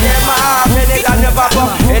 Lock them off, anytime you pop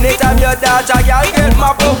up. Anytime you dance, a girl get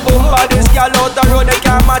my boom boom. But this girl out the road, they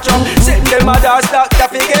can't match up. Sitting them a dance, doctor,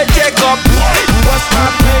 figure check up. What's my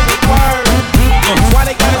favorite word? Why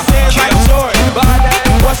they gotta say it like short?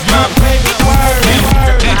 What's my favorite word?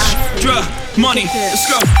 Extra money, let's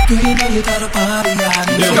go. Girl, you know you got a body,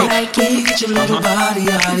 yaddy. I like it, get your little body,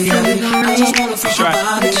 yaddy, yaddy. I just wanna feel your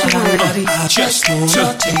body, yaddy, yaddy. I just wanna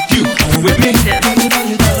take you home with me. Girl, you know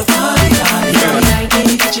you got a body, yaddy. I like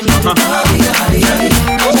it, get your little body, yaddy, yaddy.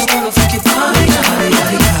 I just wanna feel your body, yaddy,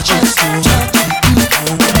 yaddy. I just wanna take you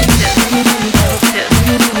home with me. Girl, you know you got a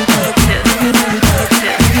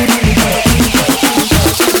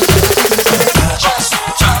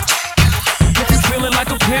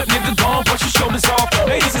nigga, gon' brush your shoulders off.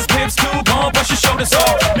 Ladies is pimps too, gon' brush your shoulders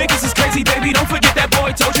off. Niggas is crazy, baby, don't forget that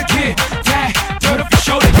boy told you, kid. That, dirt up your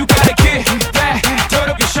shoulder, you gotta get. That, dirt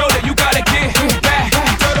up your shoulder, you gotta get. That,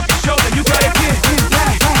 dirt up your shoulder, you gotta get.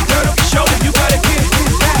 That, dirt up your shoulder, you gotta get.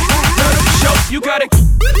 That, dirt up your shoulder, you gotta get.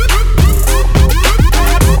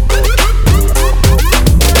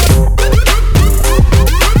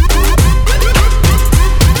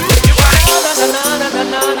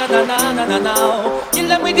 You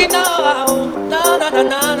let me know, no, no, no,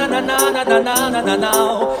 no, no, no, no, no, no, no, no, no.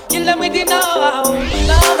 You let me know, no,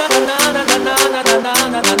 no, no, no, no, no, no, no, no,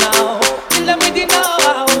 no, no, no. You let me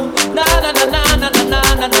know, no,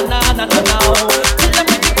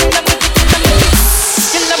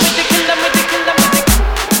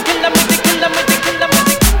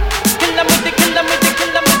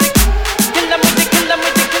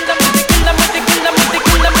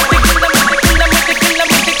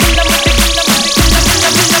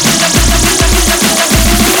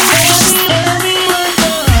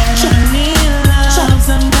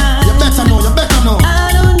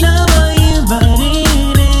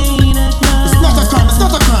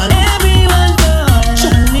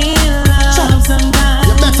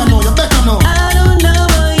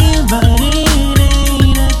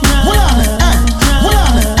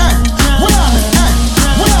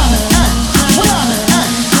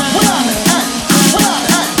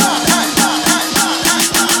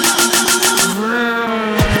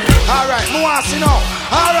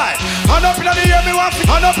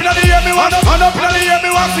 up in the air, me want. Hand up in the air, me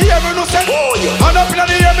want see every no set. Hand up in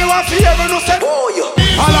the air, me want see every no set.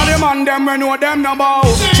 All of them and them we know them no bow.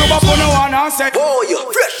 Chub up on the one and say, oh you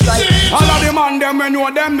fresh like. All of them and them we know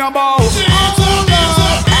them no bow.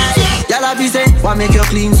 Y'all have say, what make you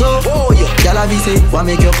clean so? Oh yeah. Y'all have say, what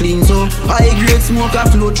make you clean so? High grade smoke a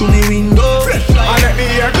flow through me window. And let me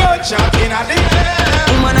hear gunshot in a dick.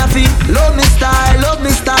 Woman I feel, love me style.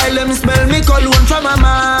 Let me smell me cologne from my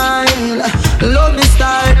mind. Love me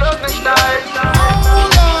style.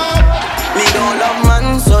 Me don't love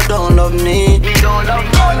man, so don't love me. Me don't love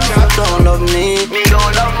man, so don't love me. Me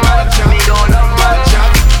don't love man, me don't love man.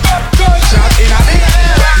 Gunshot in a dick.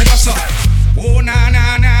 Me bust up. Oh na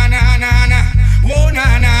na na na na na. Oh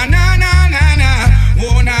na na na na na na.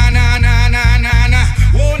 Oh na na na na na na.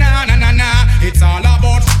 Oh na na na na. It's all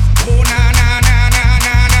about. Oh na na na na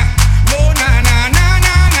na na. Oh na na na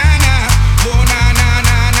na na na. Oh na na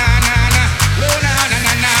na na na na. Oh na na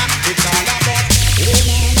na na. It's all about.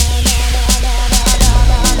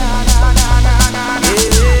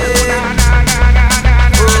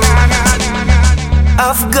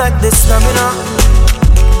 I've got the stamina.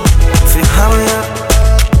 How we up?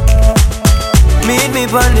 Meet me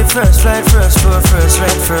on the first flight, first floor, first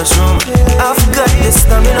right, first room. I've got this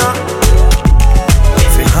stamina.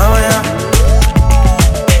 How we up?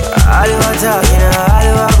 All you are talking, all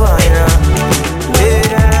you are going,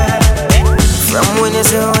 yeah. From when you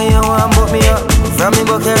say when you want book me up, from me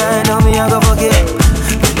bucket right now me I go fuck it.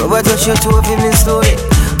 Go touch your toe in me story.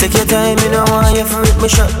 Take your time, me no want you for rip me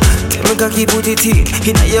shot. Me cocky put it in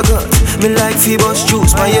your gut. Me like Phoebus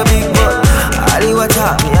juice, my your big butt. All you want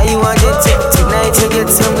talk me, how you want it to. Tonight you get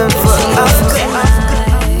something for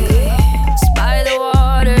by the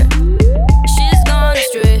water, she's gone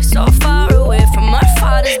astray, so far away from her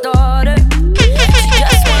father's daughter. She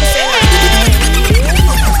just wants to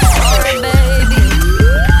sorry baby,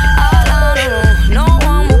 all on her own, no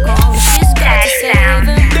one will come. She's got to save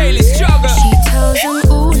him. Daily struggle. She tells him,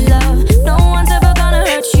 ooh love, no one's ever gonna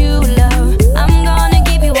hurt you, love. I'm gonna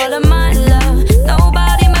give you all of my love.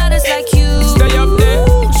 Nobody matters like you. Stay up there,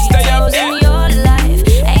 stay up there. Your life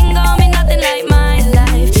ain't gonna be nothing like my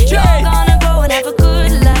life. You're gonna grow and have a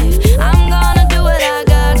good life. I'm gonna do what I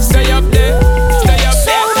got. Stay up there, stay up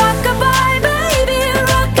So there. rock-a-bye, baby,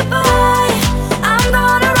 rock-a-bye. I'm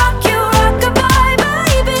gonna rock you, rock-a-bye,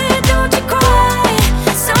 baby, don't you cry.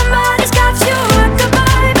 Somebody's got you,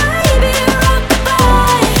 rock-a-bye, baby,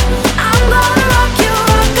 rock-a-bye. I'm gonna rock you,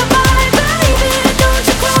 rock-a-bye, baby, don't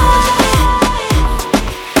you cry.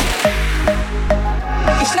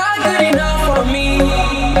 It's not good enough for me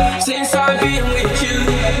since I've been with you.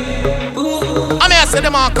 Ooh. I mean, I say the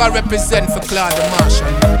mark I represent for Claude the Martian.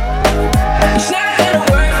 It's not gonna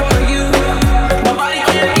work for you. Nobody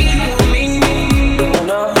can equal me.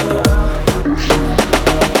 No.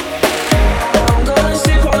 I'm gonna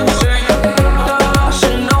sip on the drink.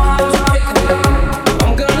 Should know how to pick it.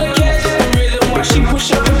 I'm gonna catch the rhythm while she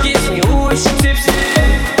push up against me. Ooh, it's tipsy.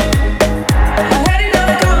 I had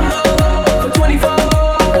another combo for 24.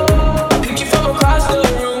 I picked you from across the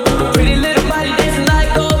room. Pretty little body dancing like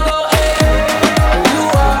go-go. You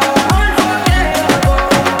are unforgettable.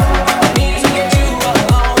 Need to get you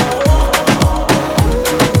alone.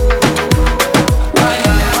 Right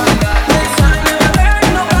now, next time never hurt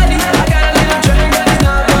nobody. I got a little drink, but it's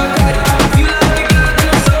not Bacardi. If you love me good, then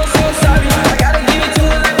I'm so sorry. I gotta give it to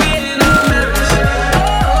her like we in a marriage.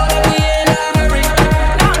 Oh, like we in a hurry.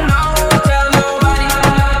 No, tell nobody.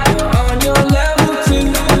 We're on your level too.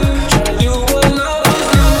 Tryna do what lovers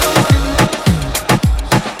do.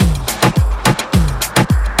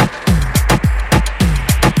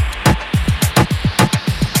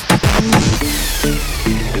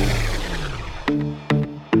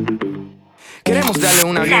 Queremos darle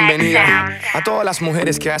una bienvenida a todas las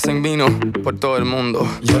mujeres que hacen vino por todo el mundo.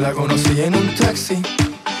 Yo la conocí en un taxi,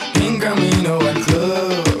 en camino al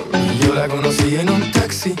club. Yo la conocí en un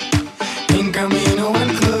taxi, en camino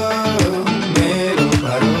al club. Me lo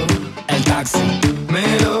paró el taxi,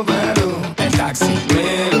 me lo paró el taxi,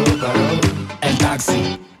 me lo paró el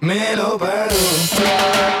taxi, me lo paró.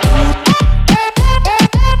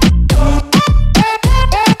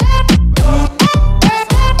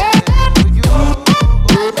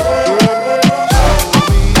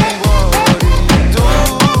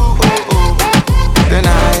 Then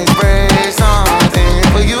I pray something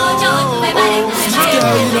for you.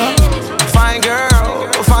 Fine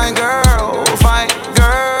girl, fine girl, fine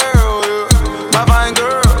girl. My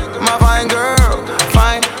fine girl,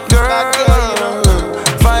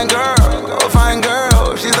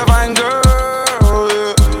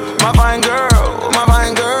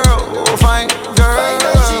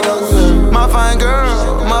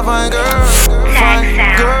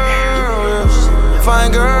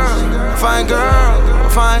 fine girl,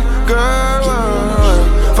 fine girl,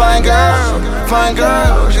 fine girl, fine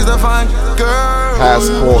girl. She's a fine girl.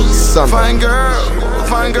 Passport Summer. Fine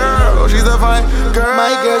girl, she's a fine girl.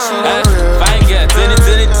 My girl, she a real fine girl. Turn it,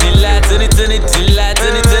 dilla, turn it, dilla,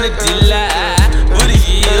 turn it, dilla.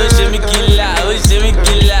 Booty, oh shimmy killa, oh shimmy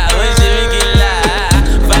killa, oh shimmy killa.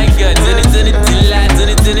 Fine girl, turn it, dilla, turn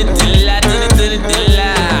it, dilla, turn it,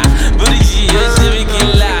 dilla. Booty, oh shimmy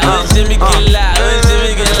killa, oh shimmy killa, oh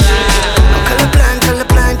shimmy killa.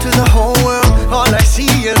 Colorblind to the whole world. All I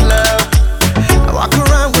see is love. I walk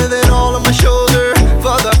around with it all on my shoulder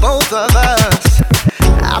for the both of us.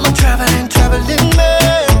 I'm a traveling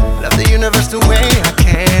man. Love the universe the way I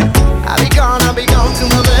can. I'll be gone till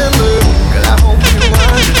November. Girl, I hope you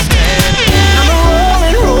understand. I'm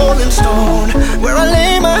a rolling stone. Where I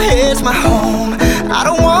lay my head's my home. I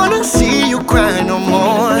don't wanna see you cry no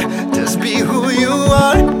more. Just be who you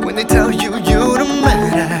are. When they tell you you don't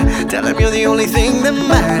matter, tell them you're the only thing that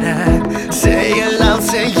matters. Say it loud,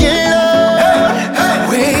 say it loud.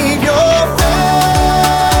 Wave your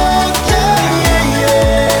flag, yeah,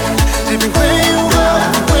 yeah. Everywhere you go,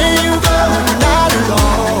 you're not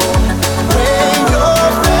alone. Wave your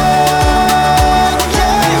flag,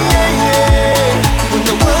 yeah, yeah. When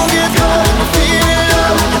the world gets cold and you feel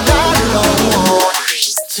love, you're not alone.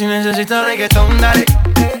 Si necesitas reggaetón, dale.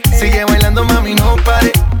 Sigue bailando, mami, no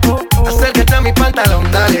pare. Acércate a mi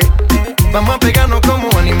pantalón, dale. Vamos a pegarnos como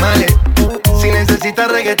animales. Si necesitas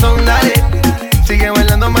reggaetón, dale. Sigue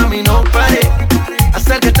bailando, mami, no pare.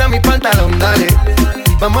 Acércate a mi pantalón, dale.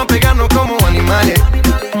 Vamos a pegarnos como animales.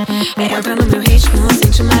 Entra no meu ritmo,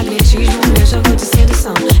 sente o magnetismo. Eu já vou de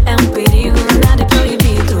sedução. É perigo, nada é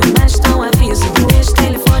proibido. Mas dá aviso. Deixa o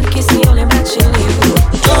telefone que se eu lembrar te ligo.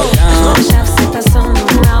 Vou deixar você passar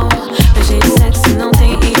normal. Meu jeito sexy não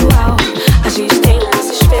tem igual. A gente tem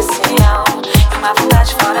lance especial. E uma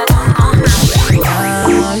vontade fora do normal.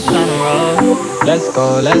 Let's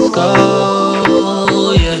go,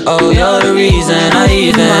 yeah. Oh, you're the reason I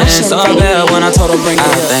even saw bad when I told her bring it. I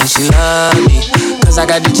think she love me, cause I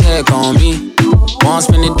got the check on me. Won't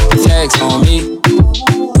spend the flex on me.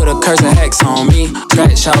 Put a curse of hex on me.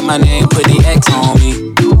 Scratch out my name, put the X on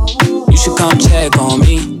me. You should come check on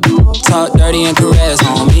me. Talk dirty and caress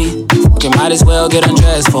on me. Fucking might as well get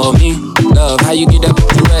undressed for me. Love how you get up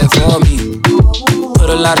wet for me. Put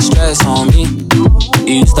a lot of stress on me.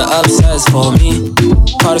 You used to obsess for me.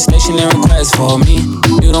 Call the station and request for me.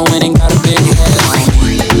 You don't win and got a big head on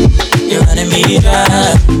me. You're running me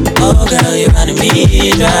dry. Oh girl, you're running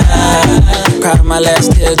me dry. Proud of my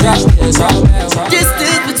last teardrop.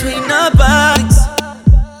 Distance between our bodies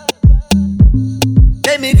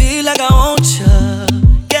make me feel like I want you.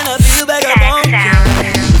 Can I feel like I want you?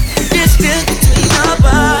 Distance between our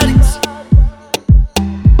bodies.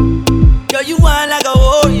 Girl, you want like a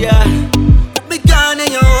warrior. Me gone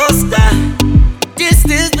in your holster.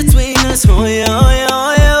 Distance between us, oh yeah, oh yeah,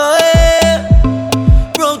 oh yeah, oh yeah.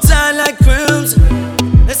 Roll tight like crimson.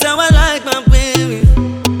 That's how I like my baby.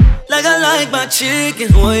 Like I like my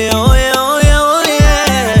chicken, oh yeah, oh yeah, oh yeah, oh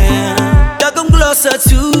yeah. Y'all come closer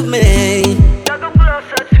to me.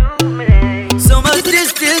 So much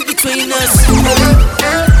distance between us.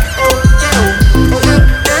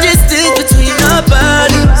 Distance between our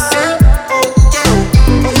bodies.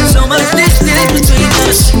 So much distance between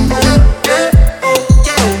us.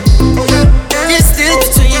 Distance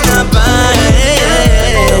between our bodies.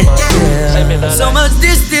 So much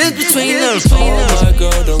distance between us. Oh my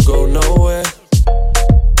girl, don't go nowhere.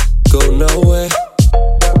 Go nowhere.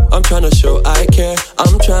 I'm tryna show I care.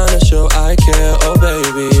 I'm tryna show I care. Oh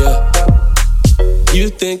baby, yeah. You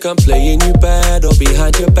think I'm playing you bad or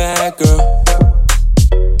behind your back, girl?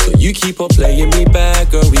 So you keep on playing me bad,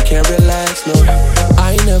 girl. We can't relax, no.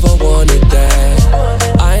 I never wanted that.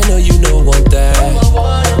 I know you don't want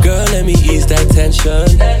that. Girl, let me ease that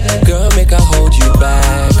tension. Girl, make I hold you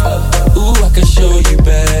back. Ooh, I can show you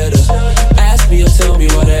better. Ask me or tell me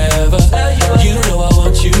whatever. You know I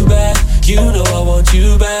want you back. You know I want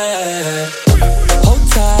you back. Hold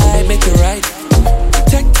tight, make it right.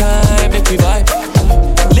 Take time, make me vibe.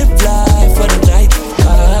 Live life for the night.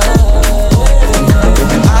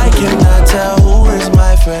 I cannot tell who is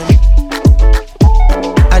my friend.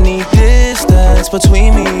 I need distance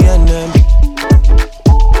between me and them.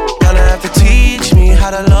 Gonna have to teach me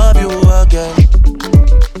how to love you again.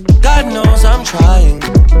 God knows I'm trying.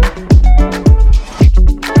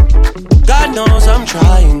 God knows I'm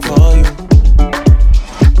trying for you.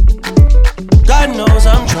 God knows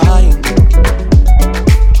I'm trying.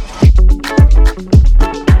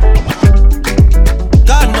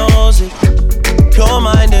 God knows it. Pure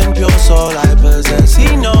mind and pure soul I possess.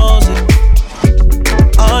 He knows it.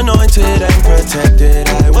 Anointed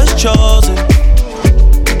was chosen.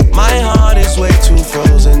 My heart is way too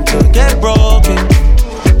frozen to get broken.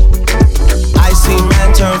 I seen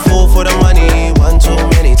men turn fool for the money one too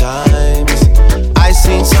many times. I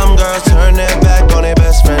seen some girls turn their back on their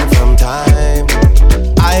best friend from time.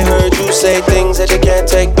 I heard you say things that you can't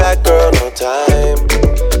take back, girl, no time.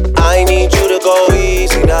 I need you to go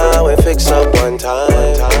easy now and fix up one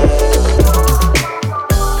time.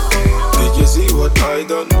 Did you see what I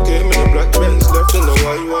done? Came in the black Benz, left in the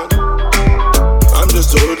white one. I'm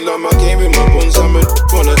just a hoodlum, I came in my buns, I'm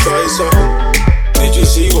wanna try some. Did you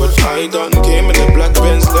see what I done? Came in the black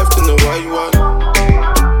Benz, left in the white one.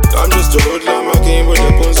 I'm just a hoodlum, I came with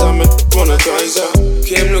the buns, I'm wanna try some.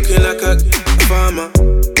 Came looking like a farmer.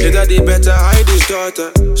 The daddy better hide his daughter.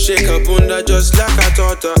 Shake her bunda just like I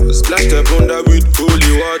taught her. Splash the bunda with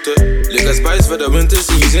holy water. Liquor spice for the winter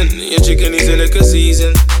season. Your chicken is in liquor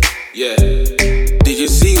season. Yeah. Did you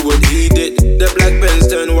see what he did? The black pens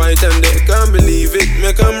turn white and they can't believe it.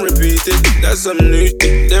 Make them repeat it. That's some new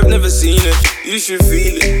shit. They've never seen it. You should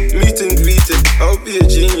feel it. Meet and greet it. I'll be a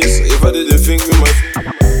genius if I didn't think we might.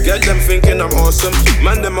 Get them thinking I'm awesome.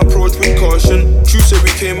 Man, them approach with caution. True say we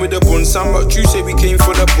came with the bun, Sam, but true say we came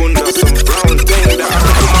for the bun. That's some brown thing that I can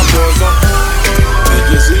put my paws on. Did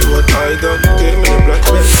you see what I done? Came in the black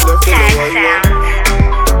Benz, left in the white one.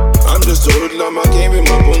 I'm just a hoodlum, I came with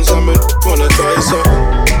my buns, I'm wanna try some.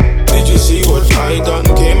 Did you see what I done?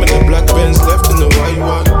 Came in the black Benz, left in the white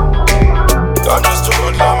one. I'm just a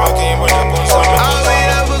hoodlum, I came with the buns, I'm all we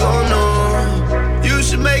ever gon' know. You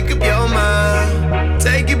should make up your mind.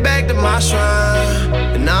 Take it back to my shrine.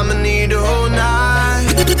 And I'ma need the whole night.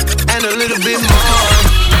 And a little bit more.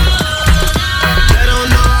 They don't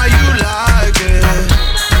know how you like it.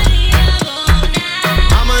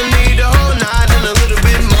 I'ma need the whole night and a little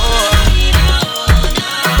bit more.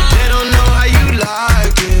 They don't know how you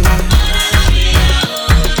like it.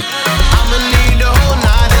 I'ma need the whole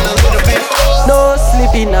night and a little bit more. No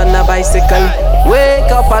sleeping on a bicycle.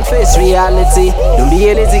 Wake up and face reality. Don't be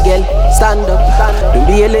a lazy girl, stand up. Don't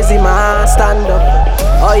be a lazy man, stand up.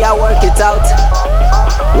 Oh, yeah, work it out.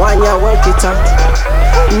 One, yeah, work it out.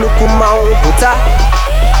 Look puta.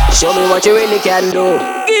 Show me what you really can do.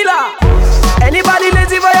 Gila. Anybody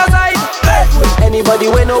lazy by your side? Anybody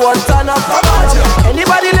when no one turn up?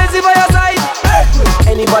 Anybody lazy by your side?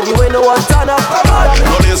 Anybody when no one turn up?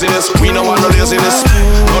 No laziness, we no want no laziness.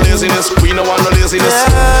 No laziness, we no want no laziness.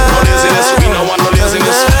 No laziness, we no want no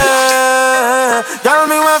laziness. Girl,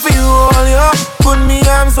 me want for you all, yo. Put me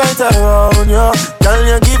arms right around you. Girl,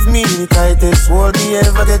 you give me the tightest hold me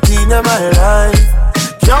ever get in my life.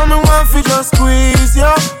 Girl, me want for just squeeze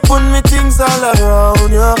you. Put me things all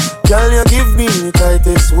around you. Girl, you give me the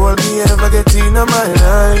tightest hold me ever get in my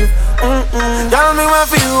life. Girl, me want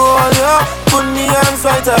for you all, yo. Put me arms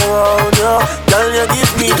right around you. Girl, you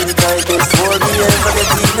give me the tightest hold me ever get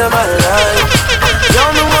in my life. Girl,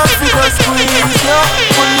 me want for just squeeze you.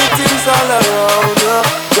 Put me things all around you.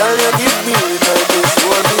 Girl, you give me the tightest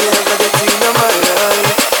hold me ever get in my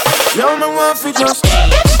life. Girl, me want for just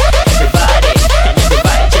everybody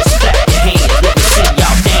just clap your hands. Let me see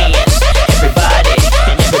y'all dance.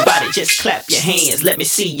 Everybody just clap your hands. Let me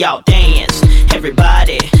see y'all dance.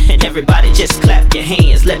 Everybody and everybody just clap your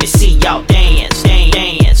hands. Let me see y'all dance.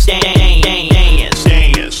 Dance, dance, dance, dance,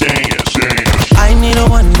 dance, dance. I need a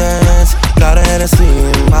one dance. Got a Hennessy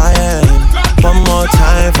in my hand. One more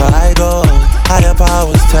time before I go. Higher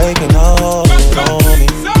powers taking hold on me.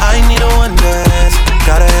 I need a one dance.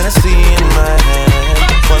 Got a Hennessy in my hand.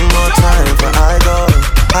 One more time before I go.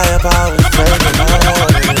 Higher powers taking hold on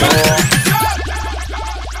me.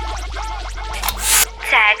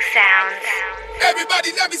 TAGSoundz. Everybody,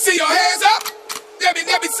 let me see your hands up. Let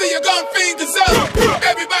me see your gun fingers up.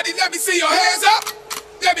 Everybody, let me see your hands up.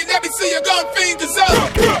 Let me see your gun fingers up.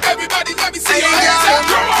 Everybody, let me see your hands up.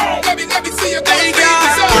 Let me see your gun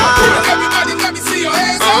fingers up. Everybody, let me see your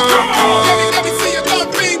hands up. Let me see your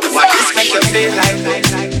gun fingers up. Why this make you feel like no?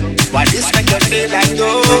 Why this make you feel like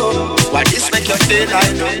no? Why this make you feel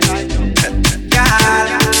like no?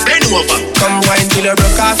 Bend over. Come wine till you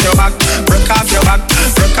broke off your back. Broke off your back.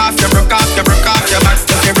 Broke off your back. If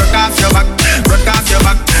you broke off your back. Broke off your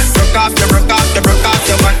back. Broke off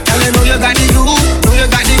your back. Girl, you know you got the glue. Know you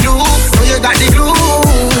got the glue. Know you got the glue.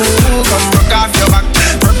 Come broke off your back.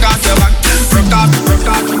 Broke off your back. Broke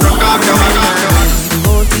off your back.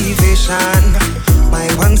 Motivation. My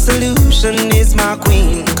one solution is my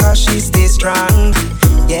queen, 'cause she stays strong.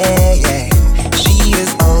 Yeah, yeah. She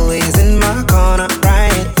is always in my corner,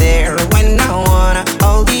 right there when I wanna.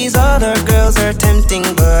 All these other girls are tempting,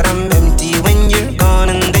 but I'm empty when you're gone.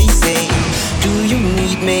 And they say, do you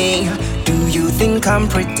need me? Do you think come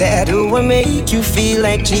pretend. Do I make you feel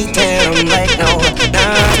like cheating? I'm like, no,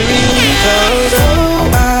 not really. Cause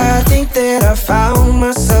oh, I think that I found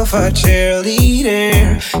myself a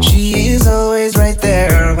cheerleader. She is always right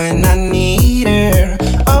there when I need her.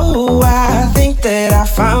 Oh, I think that I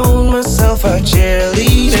found myself a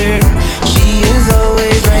cheerleader. She is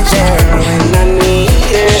always right there when I need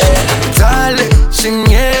her. Dale, sin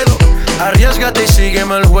miedo, arriésgate y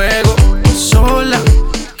sígueme el juego. Sola,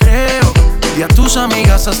 creo, y a tus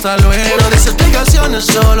amigas hasta luego. No des explicaciones,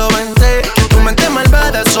 solo vente. Tu mente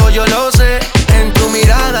malvada, eso yo lo sé. En tu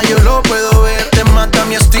mirada yo lo puedo ver. Te mata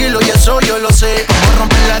mi estilo y eso yo lo sé. Como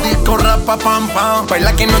romper la disco, rapa, pam, pam.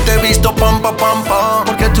 Baila que no te he visto, pam, pam, pam, pam.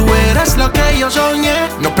 Porque tú eres lo que yo soñé.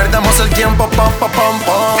 No perdamos el tiempo, pam, pam, pam,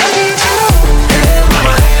 pam.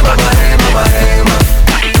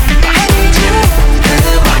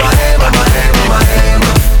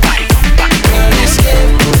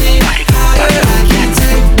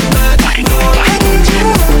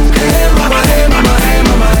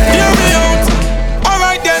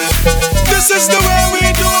 This is the way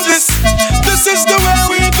we do this. This is the way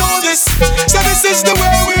we do this. So this is the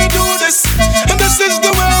way we do this. And this is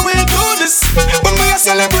the way we do this. When we are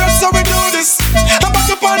celebrate, so we do this. And back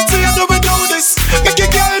up on theater, we do this. Make your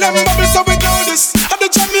girl them bubble, so we do this. And the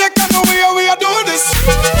Jamaican way we are do this.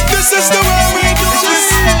 This is the way we do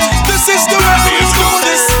this. This is the way we do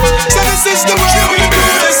this. So this is the way we do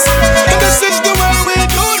this. And this is the way we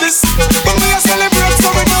do this. When we are celebrate,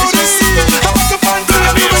 so we do this. And back up on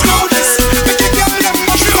theater, we do this.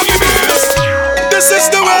 This is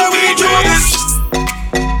the way we do this.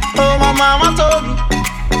 Oh, my mama told me,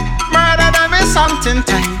 murder them is hunting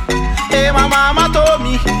time. Hey, my mama told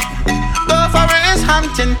me, go for it is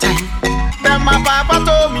hunting time. Then my papa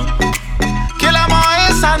told me, kill 'em all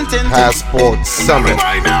is hunting time. Passport Summit.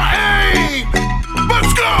 Right now, hey,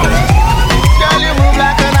 let's go. Girl, you move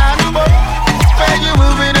like an animal. When you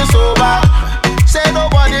move it is so bad. Say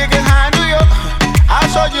nobody can handle you. I'll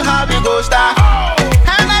show you how we go start.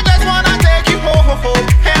 And I just wanna take you home.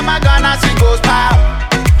 Hey, my gun as it goes pop.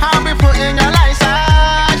 I'll be putting your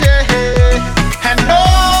license, yeah. And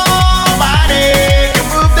nobody can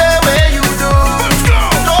move the way you do.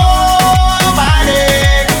 Nobody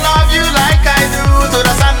can love you like I do. To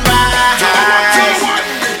the sunrise.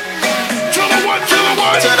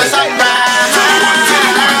 To the sunrise.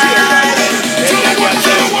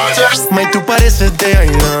 May tú pareces de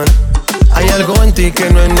Ainan. Hay algo en ti que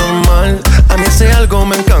no es normal. A mí ese algo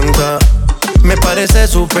me encanta. Me parece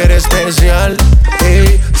súper especial.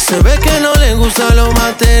 Ey, se ve que no le gusta lo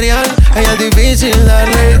material. Ella es difícil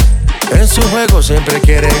darle. En su juego siempre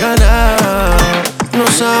quiere ganar. No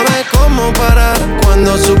sabe cómo parar.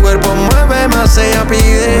 Cuando su cuerpo mueve más ella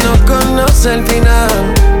pide. No conoce el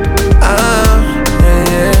final.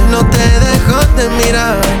 No te dejo de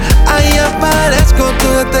mirar. Ahí aparezco tu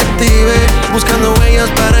detective, buscando huellas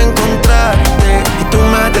para encontrarte. Y tú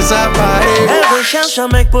mates a pareil. Elle recherche un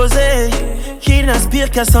mec posé, qui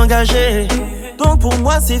n'aspire qu'à s'engager. Donc pour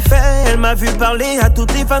moi c'est fait. Elle m'a vu parler à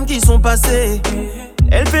toutes les femmes qui sont passées.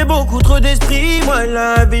 Elle fait beaucoup trop d'esprit, moi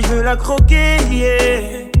la vie je veux la croquer,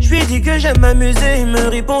 yeah. Je lui dis que j'aime m'amuser, il me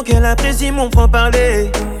répond qu'elle apprécie mon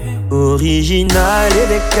franc-parler. Original et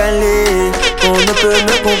décalé, on ne peut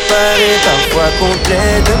me comparer. Parfois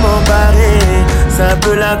complètement barré, ça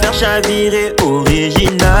peut la faire chavirer.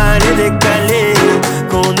 Original et décalé,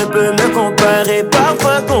 qu'on ne peut me comparer.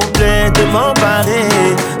 Parfois complètement barré,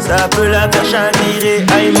 ça peut la faire chavirer.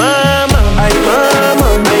 Aïe mama, aïe mama,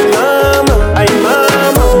 aïe mama, aïe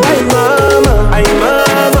mama, aïe mama, aïe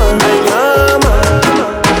mama, aïe mama.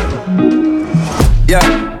 Yeah,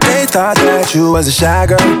 they thought that you was a shy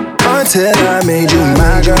girl until I made you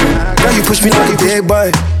my girl. Girl, you pushed me like a big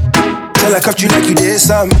boy till I cuffed you like you did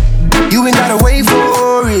something. You ain't gotta wait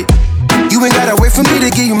for it. You ain't gotta wait for me to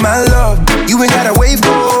give you my love. You ain't gotta wait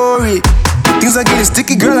for it. Things are getting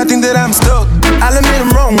sticky, girl, I think that I'm stuck. I'll admit I'm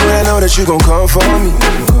wrong, but I know that you gon' come for me.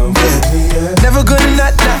 Yeah. Never gonna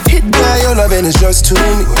not hit by your loving is just to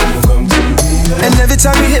me. And every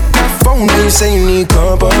time you hit my phone, you say you need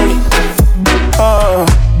company. Oh,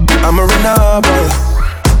 I'ma run up on you.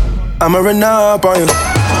 I'ma run up on you.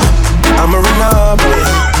 I'ma run up on you.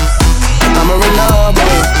 I'ma run up on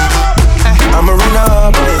you. I'ma run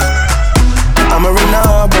up on you. I'ma run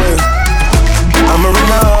up on you. I'ma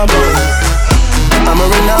run up on you. I'ma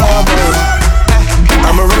run up on you.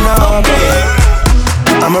 I'ma run up on you.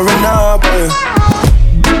 I'ma run up on you.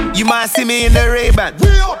 You might see me in the Ray-Ban.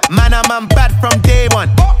 Man, I'm bad from day one.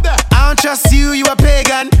 I don't trust you, you a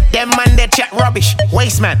pagan. Them man, they chat rubbish.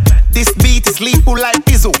 Waste man, this beat is lethal like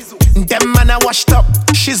Izzo. Them man, I washed up,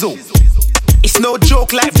 shizzle. It's no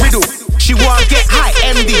joke like riddle. She want get high,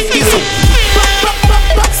 MD, diesel.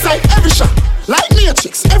 Backside every shot, like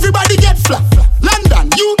Matrix, everybody get flat. London,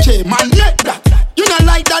 UK, man, make that. You not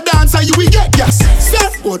like that dancer, you will get gas.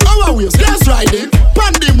 Surfboard, our wheels, gas riding.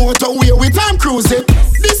 Pandy motorway, we time cruising.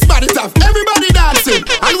 This body tough, everybody dancing.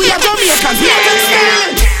 And we are Jamaicans, we are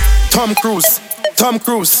styling. Tom Cruise, Tom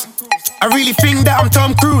Cruise. I really think that I'm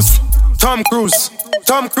Tom Cruise. Tom Cruise,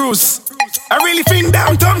 Tom Cruise. I really think that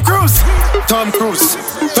I'm Tom Cruise. Tom Cruise,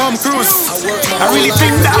 Tom Cruise. I really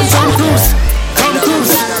think that I'm Tom Cruise. Tom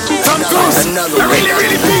Cruise, Tom Cruise. I really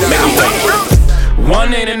think that I'm Tom Cruise.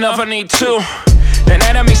 One ain't enough, I need two. And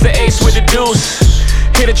that makes the ace with the deuce.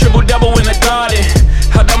 Hit a triple-double in the garden.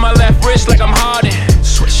 Held on my left wrist like I'm Harden.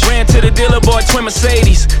 Ran to the dealer, bought twin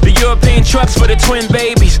Mercedes. The European trucks for the twin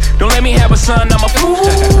babies. Don't let me have a son, I'm a fool.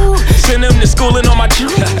 Send them to school and on my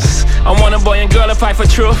juice. I want a boy and girl to fight for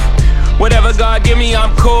truth. Whatever God give me,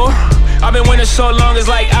 I'm cool. I've been winning so long, it's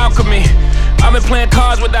like alchemy. I've been playing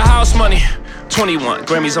cards with the house money. 21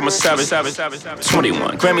 Grammys, I'm a savage.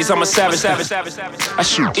 21 Grammys, I'm a savage. I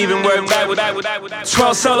shoot even word back with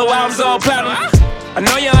 12 solo albums, all platinum. I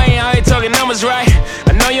know you ain't out here talking numbers right.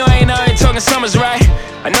 I know you ain't out here talking summers right.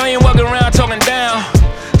 I know you ain't walking around talking down,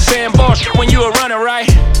 saying bullshit when you a runner, right?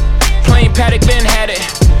 Plain Paddock, Ben had it.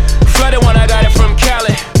 Flooded when I got it from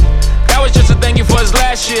Cali. That was just a thank you for his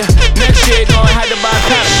last year. Next year, gonna have to buy a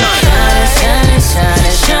pound of shine.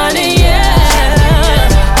 Shining,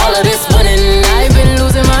 yeah. All of this winning, I've been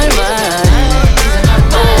losing my mind.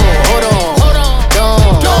 Hold on,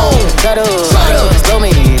 don't try to slow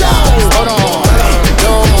me down. Hold on,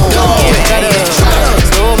 don't try to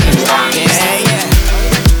slow me down.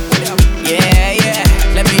 Yeah.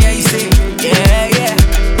 Let me hear you say, yeah.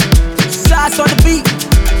 Sauce on the beat,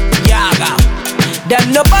 yeah.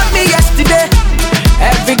 Them know about me yesterday.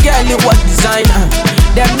 Every girl you want designer.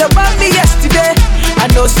 Them know about me yesterday. I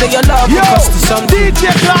know say your love will cost you something.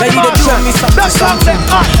 But you don't show me something.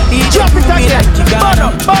 You just do me like you got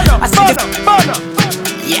I see the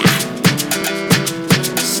yeah.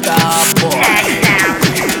 Star boy.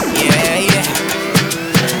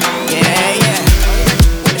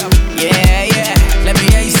 Yeah. Let me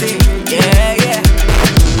hear you say, yeah.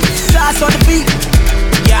 Sauce on the beat,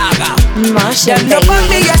 yeah. Them know about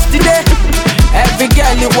me yesterday. Every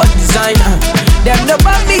girl you want designer. Them know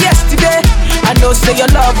about me yesterday. I know say your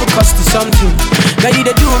love will cost you something. Now you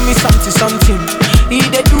dey do me something. You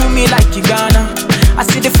dey do me like you gonna. I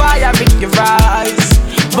see the fire in your eyes,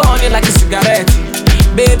 burning like a cigarette.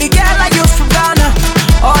 Baby girl, are you from Ghana?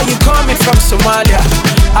 Or you coming from Somalia?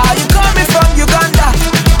 Are you coming from Uganda?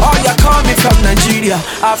 Or you coming from Nigeria?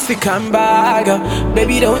 African bagger.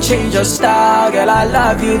 Baby, don't change your style, girl. I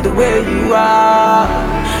love you the way you are.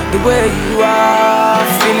 The way you are.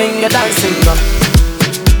 Feeling your dancing, girl.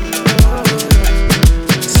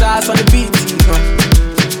 Sauce on the beat,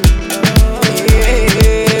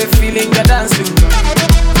 yeah, feeling your dancing.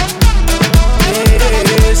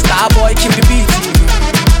 Yeah, Starboy, keep the beat.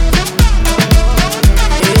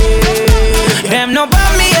 Yeah. Them know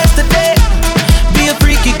about me yesterday. Be a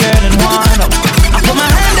freaky girl and wanna. I put my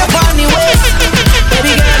hand up on the waist.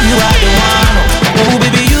 Baby girl, you are the one. Oh,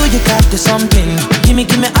 baby, you got the something. Give me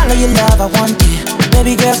all of your love, I want it.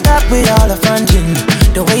 Baby girl, stop with all the fronting.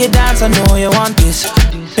 The way you dance, I know you want this.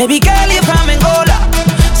 Baby girl, you from Angola,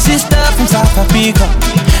 sister from South Africa.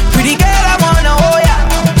 Pretty girl, I wanna hold ya.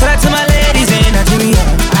 Tell that to my ladies in Nigeria.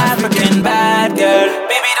 African bad girl,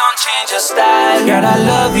 baby, don't change your style. Girl, I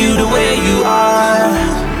love you the way you are.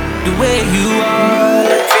 The way you are.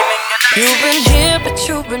 You've been here, but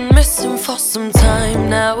you've been missing for some time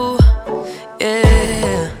now.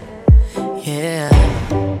 Yeah.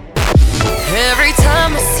 Every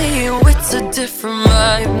time I see you, it's a different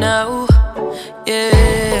vibe now.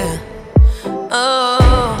 Yeah. Oh,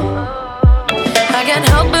 I can't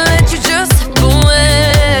help but let you just slip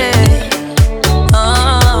away.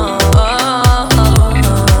 Oh.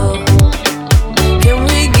 Can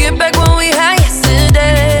we get back what we had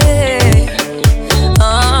yesterday?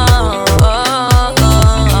 Oh.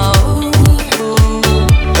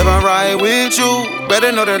 If I ride with you,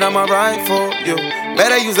 better know that I'ma ride for you.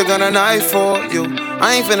 Better use a gun and knife for you.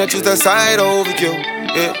 I ain't finna choose the side over you.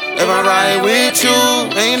 Yeah. If I ride with you,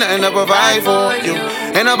 ain't nothing to provide for you.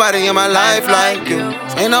 Ain't nobody in my life like you.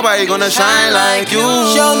 Ain't nobody gonna shine like you.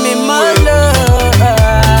 Show me my love.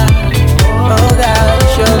 Oh God,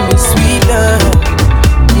 show me sweet love.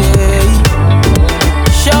 Yeah.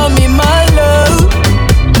 Show me my love.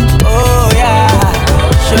 Oh yeah.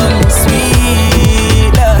 Show me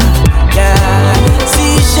sweet love. Yeah.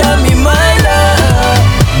 See, show me my love.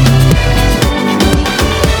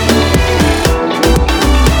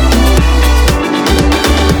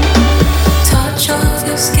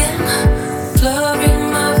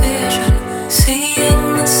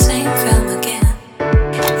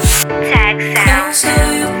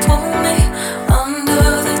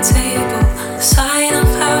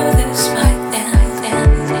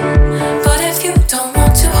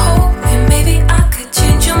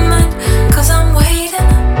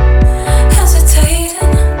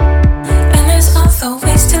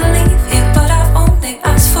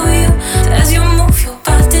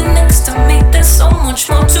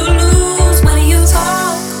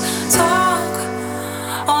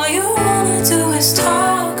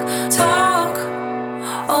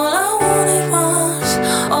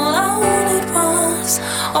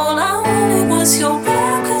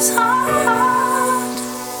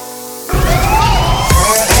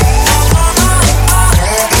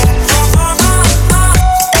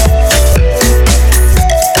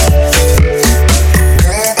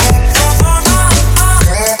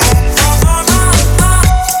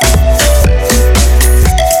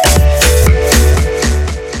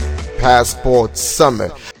 Passport Summer.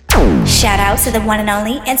 Shout out to the one and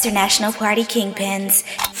only international party kingpins.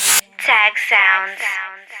 TAGSoundz.